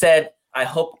said, I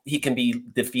hope he can be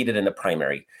defeated in the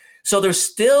primary. So there's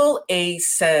still a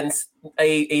sense,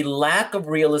 a lack of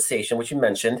realization, which you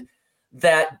mentioned,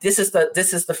 that this is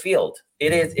the field.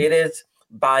 It is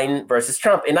Biden versus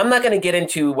Trump. And I'm not going to get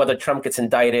into whether Trump gets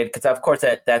indicted, because of course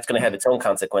that's going to have its own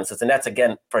consequences. And that's,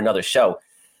 again, for another show.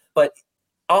 But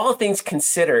all things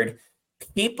considered,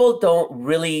 people don't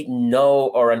really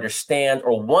know or understand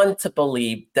or want to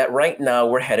believe that right now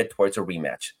we're headed towards a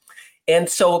rematch. And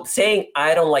so saying,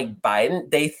 I don't like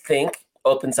Biden, they think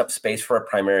opens up space for a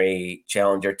primary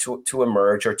challenger to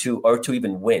emerge or to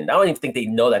even win. I don't even think they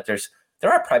know that there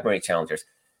are primary challengers.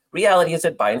 Reality is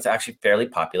that Biden's actually fairly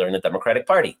popular in the Democratic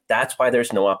Party. That's why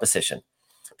there's no opposition.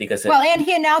 Because and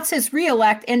he announced his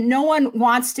reelect, and no one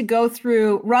wants to go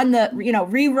through,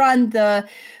 rerun the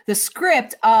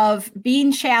script of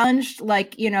being challenged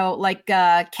like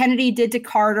Kennedy did to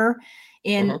Carter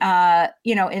in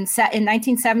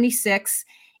 1976,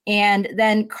 and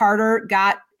then Carter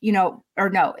got in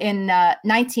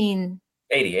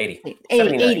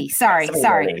 1980. Sorry.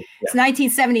 It's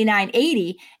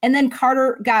 1979-80. And then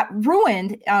Carter got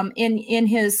ruined in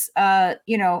his,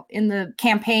 in the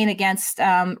campaign against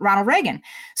Ronald Reagan.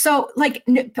 So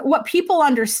what people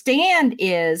understand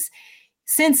is,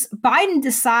 since Biden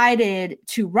decided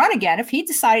to run again, if he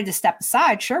decided to step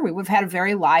aside, sure, we would have had a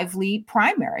very lively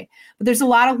primary. But there's a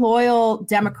lot of loyal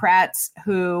Democrats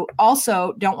who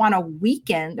also don't want to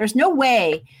weaken. There's no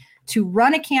way to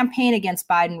run a campaign against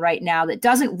Biden right now that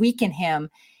doesn't weaken him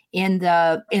in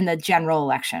the general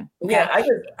election. Okay? Yeah,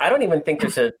 I don't even think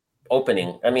there's an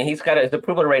opening. I mean, he's got his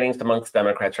approval ratings amongst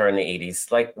Democrats are in the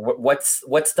 80s. Like, what's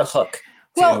the hook?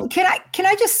 Well, can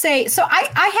I just say, so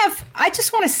I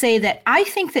just want to say that I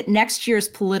think that next year's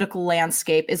political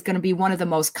landscape is going to be one of the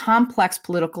most complex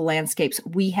political landscapes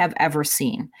we have ever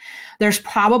seen. There's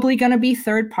probably going to be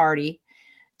third party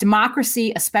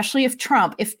democracy, especially if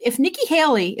Trump, if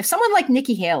someone like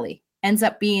Nikki Haley ends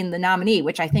up being the nominee,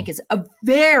 which I think is a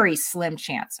very slim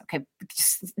chance. Okay.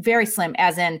 Just very slim,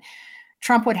 as in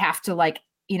Trump would have to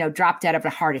drop dead of a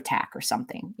heart attack or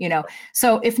something,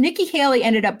 So if Nikki Haley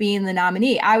ended up being the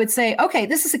nominee, I would say, okay,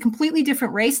 this is a completely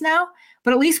different race now,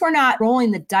 but at least we're not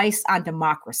rolling the dice on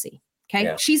democracy. Okay.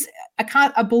 Yeah. She's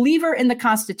a believer in the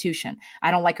Constitution.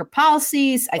 I don't like her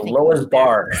policies. I think lowest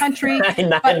bar country, but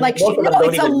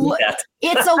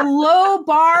it's a low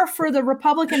bar for the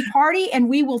Republican Party, and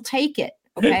we will take it.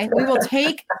 Okay, we will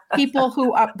take people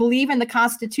who believe in the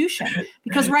Constitution,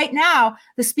 because right now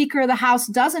the Speaker of the House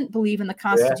doesn't believe in the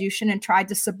Constitution and tried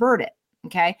to subvert it.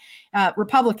 Okay,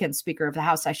 Republican Speaker of the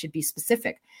House, I should be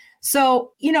specific.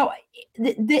 So they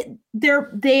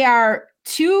are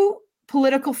two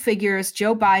political figures,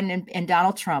 Joe Biden and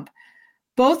Donald Trump,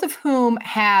 both of whom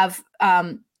have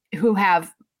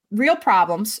real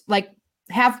problems,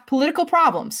 have political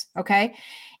problems. Okay,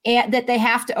 and that they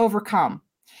have to overcome.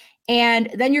 And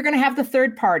then you're going to have the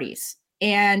third parties,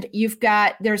 and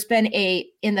there's been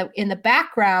in the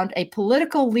background, a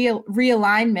political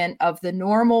realignment of the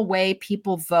normal way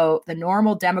people vote, the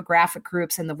normal demographic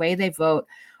groups and the way they vote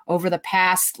over the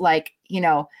past,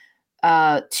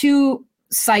 2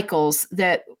 cycles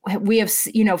that we have,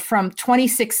 from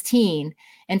 2016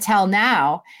 until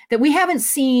now, that we haven't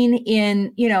seen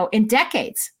in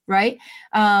decades. Right.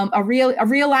 A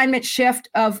realignment shift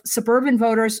of suburban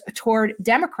voters toward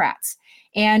Democrats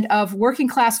and of working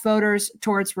class voters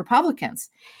towards Republicans.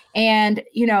 And,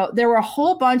 there were a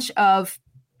whole bunch of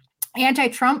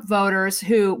anti-Trump voters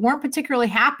who weren't particularly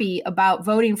happy about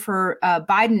voting for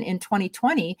Biden in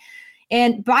 2020.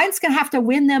 And Biden's going to have to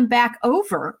win them back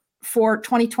over for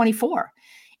 2024.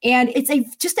 And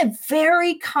it's just a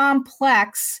very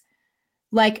complex,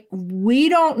 we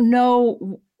don't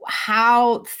know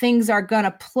how things are going to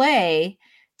play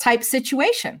type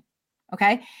situation.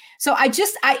 Okay. So I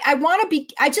just want to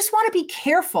be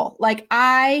careful.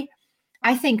 I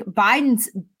think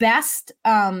Biden's best,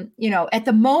 at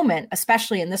the moment,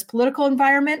 especially in this political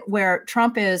environment where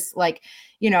Trump is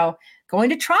going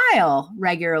to trial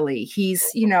regularly.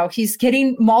 He's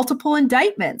getting multiple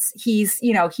indictments. He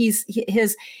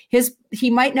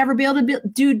might never be able to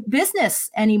do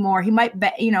business anymore. He might,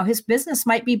 his business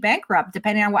might be bankrupt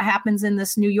depending on what happens in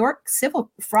this New York civil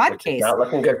fraud case. It's not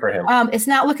looking good for him. It's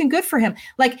not looking good for him.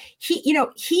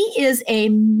 He is a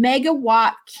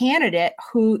megawatt candidate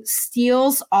who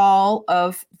steals all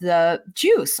of the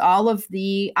juice, all of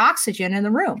the oxygen in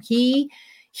the room. He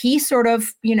sort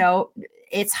of,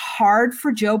 it's hard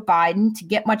for Joe Biden to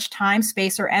get much time,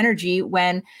 space, or energy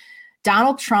when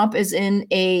Donald Trump is in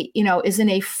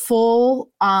a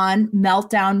full on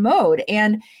meltdown mode.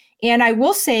 And I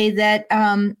will say that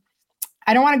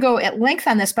I don't want to go at length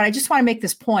on this, but I just want to make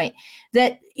this point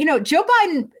that, Joe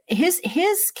Biden,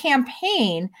 his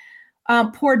campaign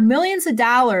poured millions of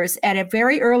dollars at a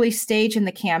very early stage in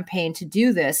the campaign to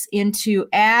do this into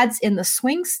ads in the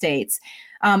swing states,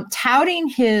 touting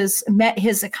his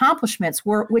accomplishments,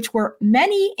 which were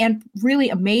many and really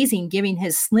amazing, given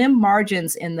his slim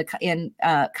margins in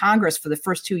Congress for the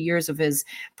first 2 years of his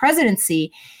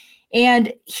presidency.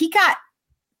 And he got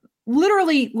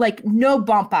literally like no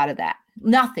bump out of that,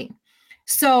 nothing.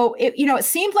 So it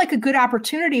seemed like a good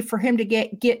opportunity for him to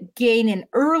gain an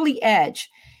early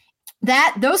edge.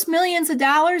 That those millions of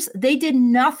dollars, they did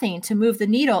nothing to move the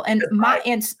needle. And right.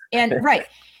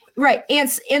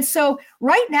 And so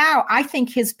right now, I think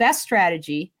his best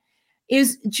strategy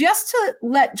is just to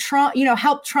let Trump,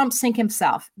 help Trump sink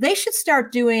himself. They should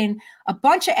start doing a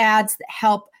bunch of ads that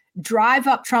help drive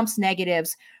up Trump's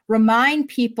negatives, remind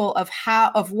people of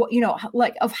how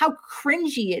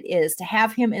cringy it is to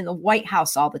have him in the White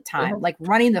House all the time, like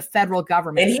running the federal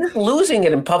government. And he's losing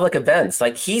it in public events.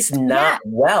 Like he's not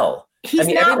well. He's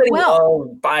not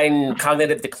well. Biden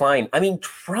cognitive decline. I mean,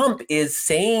 Trump is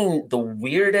saying the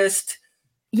weirdest,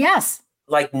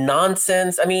 like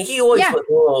nonsense. I mean, he always was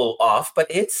a little off, but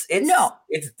it's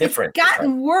different. It's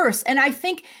gotten worse. And I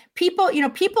think people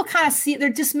kind of see, they're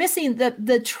dismissing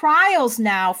the trials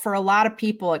now for a lot of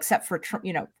people, except for,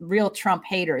 real Trump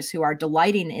haters who are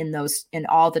delighting in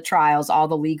all the trials, all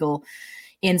the legal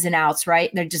ins and outs, right?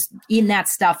 They're just eating that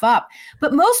stuff up.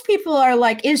 But most people are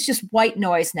like, it's just white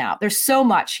noise now. There's so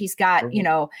much. He's got,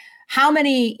 how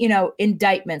many,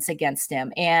 indictments against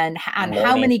him and on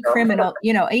how many criminal,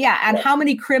 and how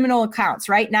many criminal accounts,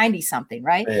 right? 90 something,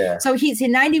 right? Yeah. So he's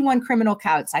in 91 criminal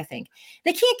counts, I think.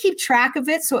 They can't keep track of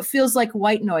it, so it feels like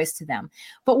white noise to them.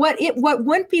 But what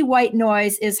wouldn't be white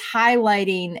noise is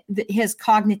highlighting his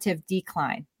cognitive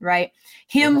decline, right?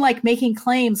 Him like making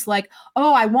claims like,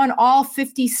 oh, I won all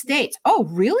 50 states. Oh,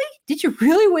 really? Did you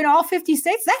really win all 50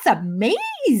 states? That's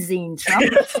amazing,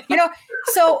 Trump.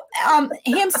 So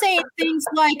him saying things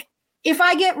like, if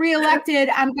I get reelected,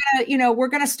 we're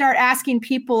gonna start asking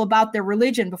people about their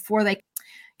religion before they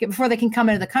can come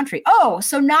into the country. Oh,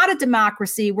 so not a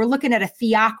democracy. We're looking at a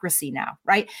theocracy now,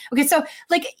 right? Okay, so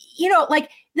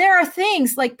there are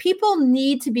things like people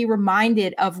need to be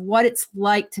reminded of what it's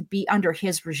like to be under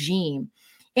his regime.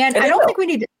 And I don't think we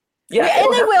need to. Yeah,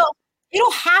 and they will. It'll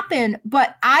happen,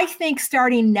 but I think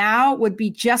starting now would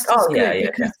be just as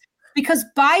good because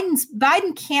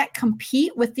Biden can't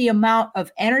compete with the amount of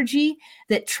energy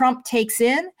that Trump takes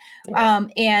in,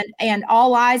 and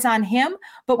all eyes on him.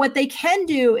 But what they can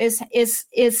do is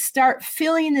start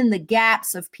filling in the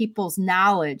gaps of people's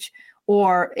knowledge,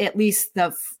 or at least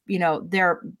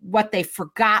what they've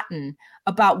forgotten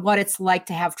about what it's like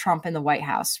to have Trump in the White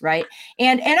House, right?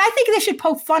 And I think they should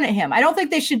poke fun at him. I don't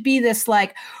think they should be this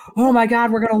like, oh my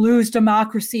God, we're going to lose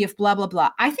democracy if blah, blah,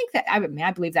 blah. I think that,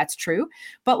 I believe that's true,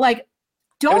 but like,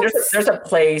 there's a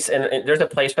place and there's a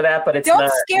place for that, but it's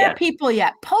don't scare people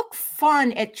yet. Poke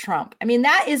fun at Trump. I mean,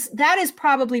 that is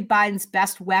probably Biden's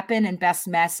best weapon and best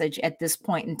message at this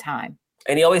point in time.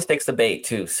 And he always takes the bait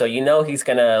too. So he's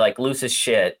gonna like lose his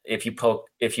shit if you poke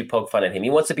fun at him.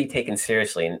 He wants to be taken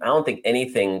seriously. And I don't think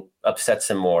anything upsets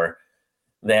him more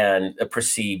than a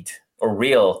perceived or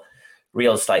real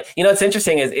slight. What's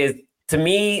interesting is to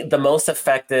me, the most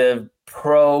effective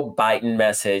pro-Biden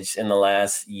message in the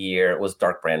last year was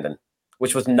Dark Brandon,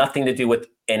 which was nothing to do with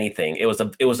anything. It was a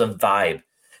vibe.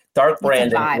 Dark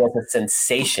Brandon was a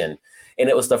sensation. And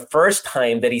it was the first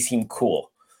time that he seemed cool.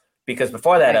 Because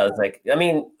before that, I was like, I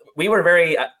mean, we were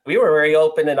very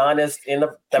open and honest in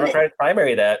the Democratic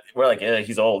primary that we're like, yeah,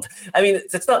 he's old. I mean,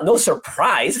 it's no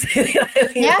surprise. We're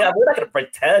not going to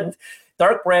pretend.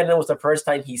 Dark Brandon was the first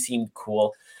time he seemed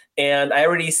cool. And I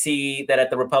already see that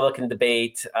at the Republican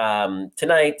debate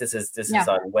tonight, this is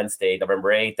on Wednesday, November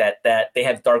 8th, that they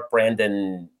have Dark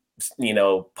Brandon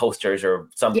posters or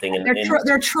something.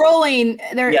 They're trolling.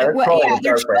 They're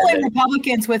trolling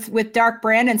Republicans with Dark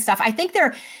Brandon stuff. I think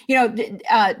they're,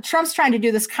 Trump's trying to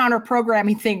do this counter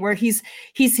programming thing where he's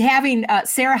having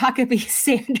Sarah Huckabee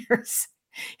Sanders,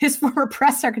 his former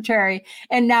press secretary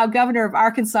and now governor of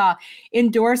Arkansas,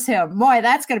 endorse him. Boy,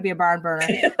 that's going to be a barn burner.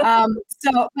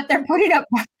 But they're putting up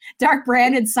Dark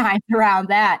Brandon signs around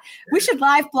that. We should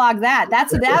live blog that.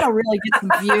 That'll really get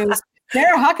some views.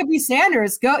 Sarah Huckabee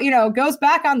Sanders goes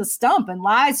back on the stump and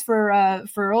lies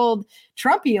for old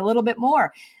Trumpy a little bit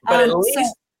more. But at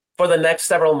least for the next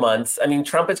several months, I mean,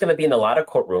 Trump is going to be in a lot of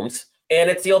courtrooms, And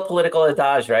it's the old political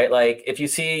adage, right? Like if you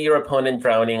see your opponent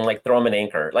drowning, like throw him an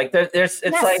anchor. Like it's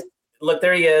Yes. like, look,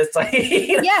 there he is. Like,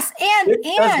 yes,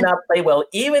 it does not play well.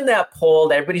 Even that poll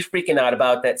that everybody's freaking out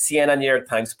about, that CNN New York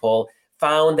Times poll,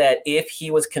 found that if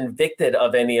he was convicted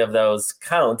of any of those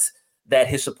counts, that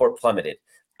his support plummeted.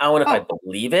 I don't know if I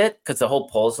believe it, because the whole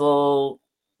poll's a little,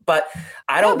 but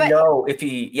I don't know if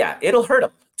it'll hurt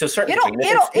him. To a certain degree.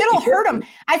 It'll hurt them.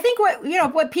 I think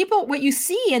what you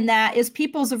see in that is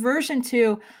people's aversion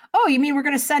to, oh, you mean we're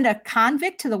going to send a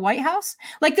convict to the White House?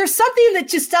 Like there's something that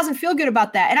just doesn't feel good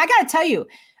about that. And I got to tell you,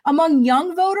 among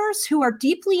young voters who are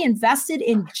deeply invested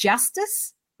in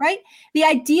justice, right? The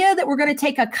idea that we're going to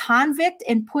take a convict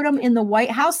and put him in the White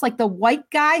House, like the white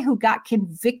guy who got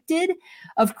convicted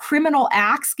of criminal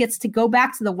acts gets to go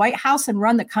back to the White House and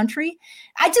run the country.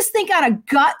 I just think on a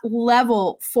gut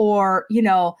level for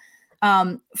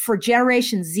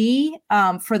Generation Z,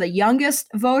 for the youngest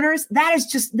voters, that is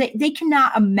just, they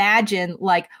cannot imagine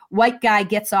like white guy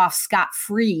gets off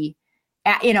scot-free,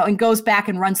 and goes back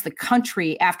and runs the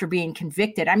country after being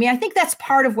convicted. I mean, I think that's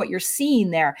part of what you're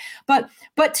seeing there. But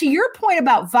to your point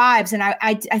about vibes, and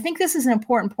I think this is an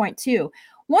important point too.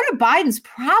 One of Biden's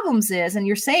problems is, and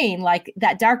you're saying like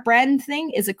that Dark Brandon thing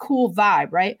is a cool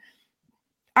vibe, right?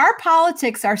 Our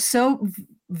politics are so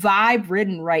vibe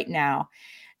ridden right now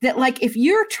that like if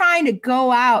you're trying to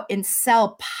go out and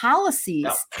sell policies,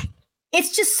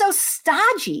 it's just so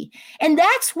stodgy. And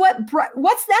that's what Dark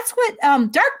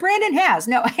Brandon has.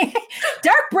 No,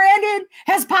 Dark Brandon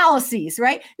has policies,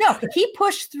 right? No, he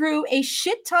pushed through a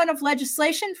shit ton of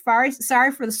legislation.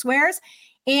 Sorry for the swears.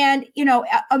 And,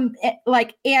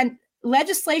 and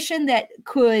legislation that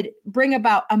could bring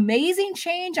about amazing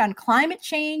change on climate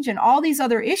change and all these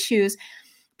other issues.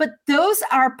 But those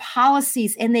are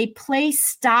policies and they play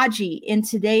stodgy in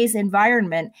today's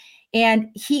environment. And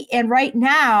right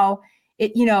now,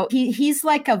 he's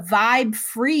like a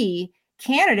vibe-free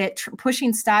candidate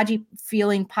pushing stodgy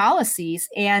feeling policies.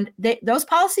 And those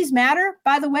policies matter,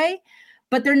 by the way,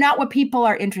 but they're not what people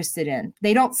are interested in.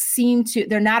 They don't seem to,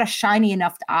 they're not a shiny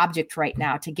enough object right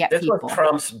now to get people. This was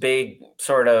Trump's big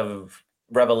sort of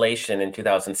revelation in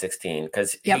 2016,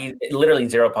 because he literally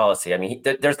zero policy. I mean,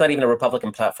 there's not even a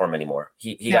Republican platform anymore.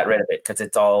 He got rid of it because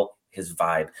it's all his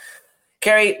vibe.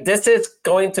 Kerry, this is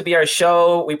going to be our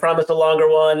show. We promised a longer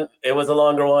one. It was a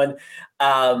longer one.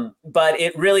 But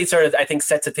it really sort of, I think,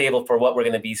 sets a table for what we're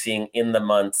going to be seeing in the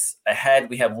months ahead.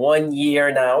 We have 1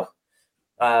 year now,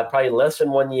 probably less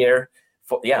than 1 year.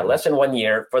 Less than 1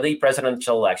 year for the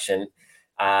presidential election.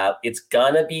 It's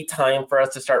going to be time for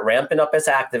us to start ramping up as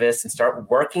activists and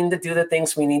start working to do the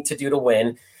things we need to do to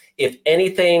win. If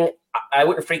anything, I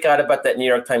wouldn't freak out about that New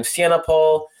York Times Siena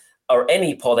poll or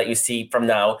any poll that you see from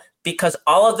now, because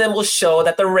all of them will show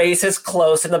that the race is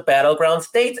close in the battleground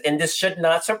states. And this should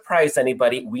not surprise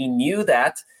anybody. We knew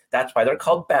that. That's why they're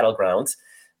called battlegrounds.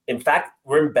 In fact,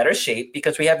 we're in better shape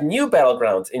because we have new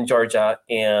battlegrounds in Georgia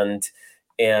and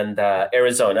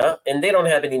Arizona, and they don't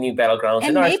have any new battlegrounds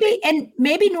in our state. And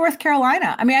maybe North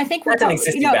Carolina. I mean, I think that's an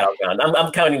existing battleground.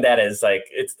 I'm counting that as like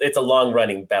it's a long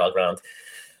running battleground.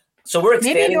 So we're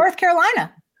expanding. Maybe North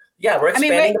Carolina. Yeah, we're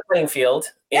expanding the playing field,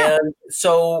 and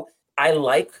so I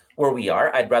like where we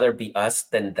are. I'd rather be us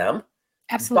than them.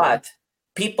 Absolutely.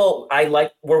 But I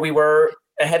like where we were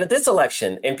ahead of this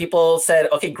election, and people said,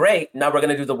 "Okay, great. Now we're going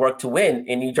to do the work to win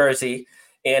in New Jersey."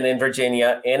 And in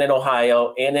Virginia, and in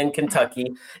Ohio, and in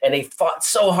Kentucky. And they fought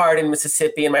so hard in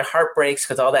Mississippi, and my heart breaks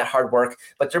because all that hard work,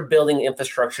 but they're building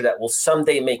infrastructure that will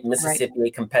someday make Mississippi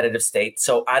a competitive state.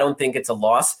 So I don't think it's a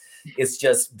loss. It's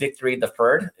just victory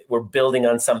deferred. We're building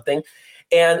on something.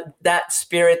 And that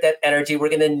spirit, that energy, we're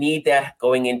going to need that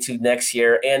going into next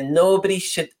year. And nobody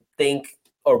should think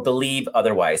or believe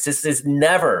otherwise. This is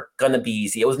never going to be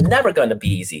easy. It was never going to be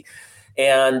easy.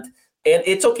 And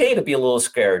it's okay to be a little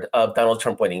scared of Donald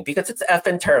Trump winning because it's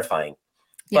effing terrifying.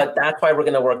 Yeah. But that's why we're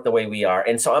going to work the way we are.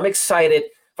 And so I'm excited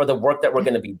for the work that we're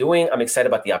going to be doing. I'm excited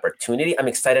about the opportunity. I'm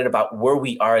excited about where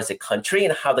we are as a country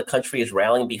and how the country is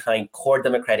rallying behind core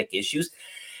democratic issues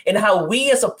and how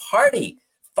we as a party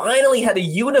finally had a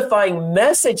unifying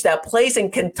message that plays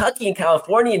in Kentucky and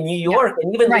California and New York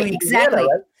and even Louisiana. Exactly.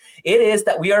 Right? It is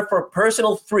that we are for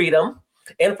personal freedom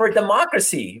and for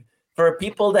democracy, for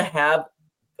people to have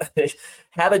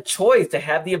a choice, to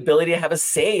have the ability to have a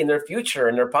say in their future,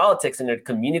 in their politics, in their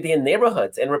community and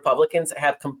neighborhoods. And Republicans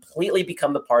have completely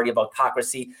become the party of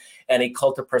autocracy and a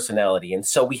cult of personality. And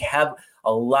so we have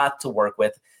a lot to work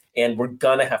with, and we're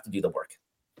going to have to do the work.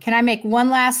 Can I make one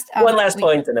last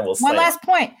point, and then we'll one last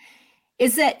point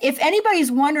is that if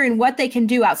anybody's wondering what they can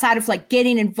do outside of like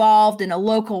getting involved in a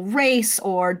local race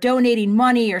or donating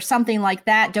money or something like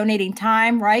that, donating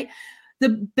time, right?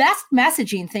 the best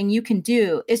messaging thing you can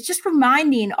do is just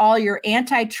reminding all your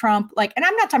anti-Trump, like, and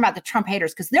I'm not talking about the Trump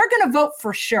haters because they're going to vote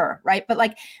for sure, right? But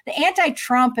like the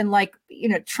anti-Trump and like,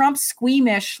 Trump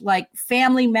squeamish, like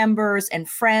family members and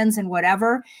friends and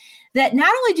whatever, that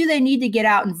not only do they need to get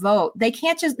out and vote, they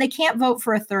can't vote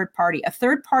for a third party. A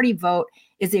third party vote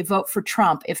is a vote for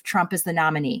Trump if Trump is the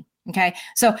nominee. Okay.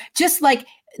 So just like,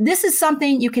 this is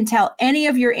something you can tell any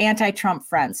of your anti-Trump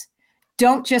friends.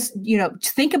 Don't just,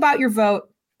 think about your vote,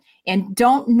 and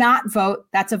don't not vote.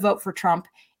 That's a vote for Trump.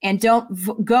 And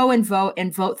don't go and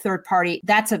vote third party.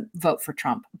 That's a vote for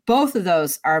Trump. Both of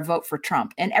those are a vote for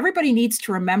Trump. And everybody needs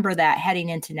to remember that heading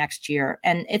into next year.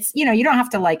 And it's, you don't have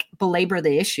to like belabor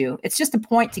the issue. It's just a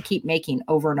point to keep making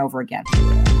over and over again.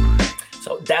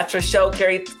 So that's our show,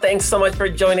 Kerry. Thanks so much for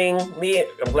joining me.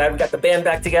 I'm glad we got the band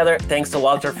back together. Thanks to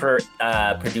Walter for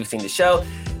producing the show.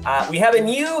 We have a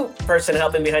new person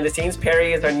helping behind the scenes.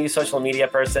 Perry is our new social media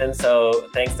person. So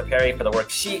thanks to Perry for the work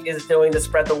she is doing to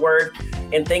spread the word.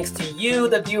 And thanks to you,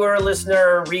 the viewer,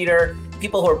 listener, reader,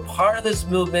 people who are part of this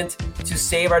movement to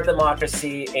save our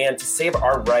democracy and to save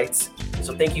our rights.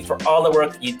 So thank you for all the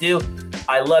work you do.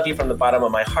 I love you from the bottom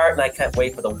of my heart, and I can't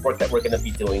wait for the work that we're going to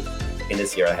be doing in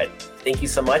this year ahead. Thank you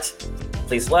so much.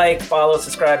 Please like, follow,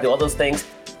 subscribe, do all those things.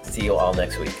 See you all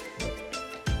next week.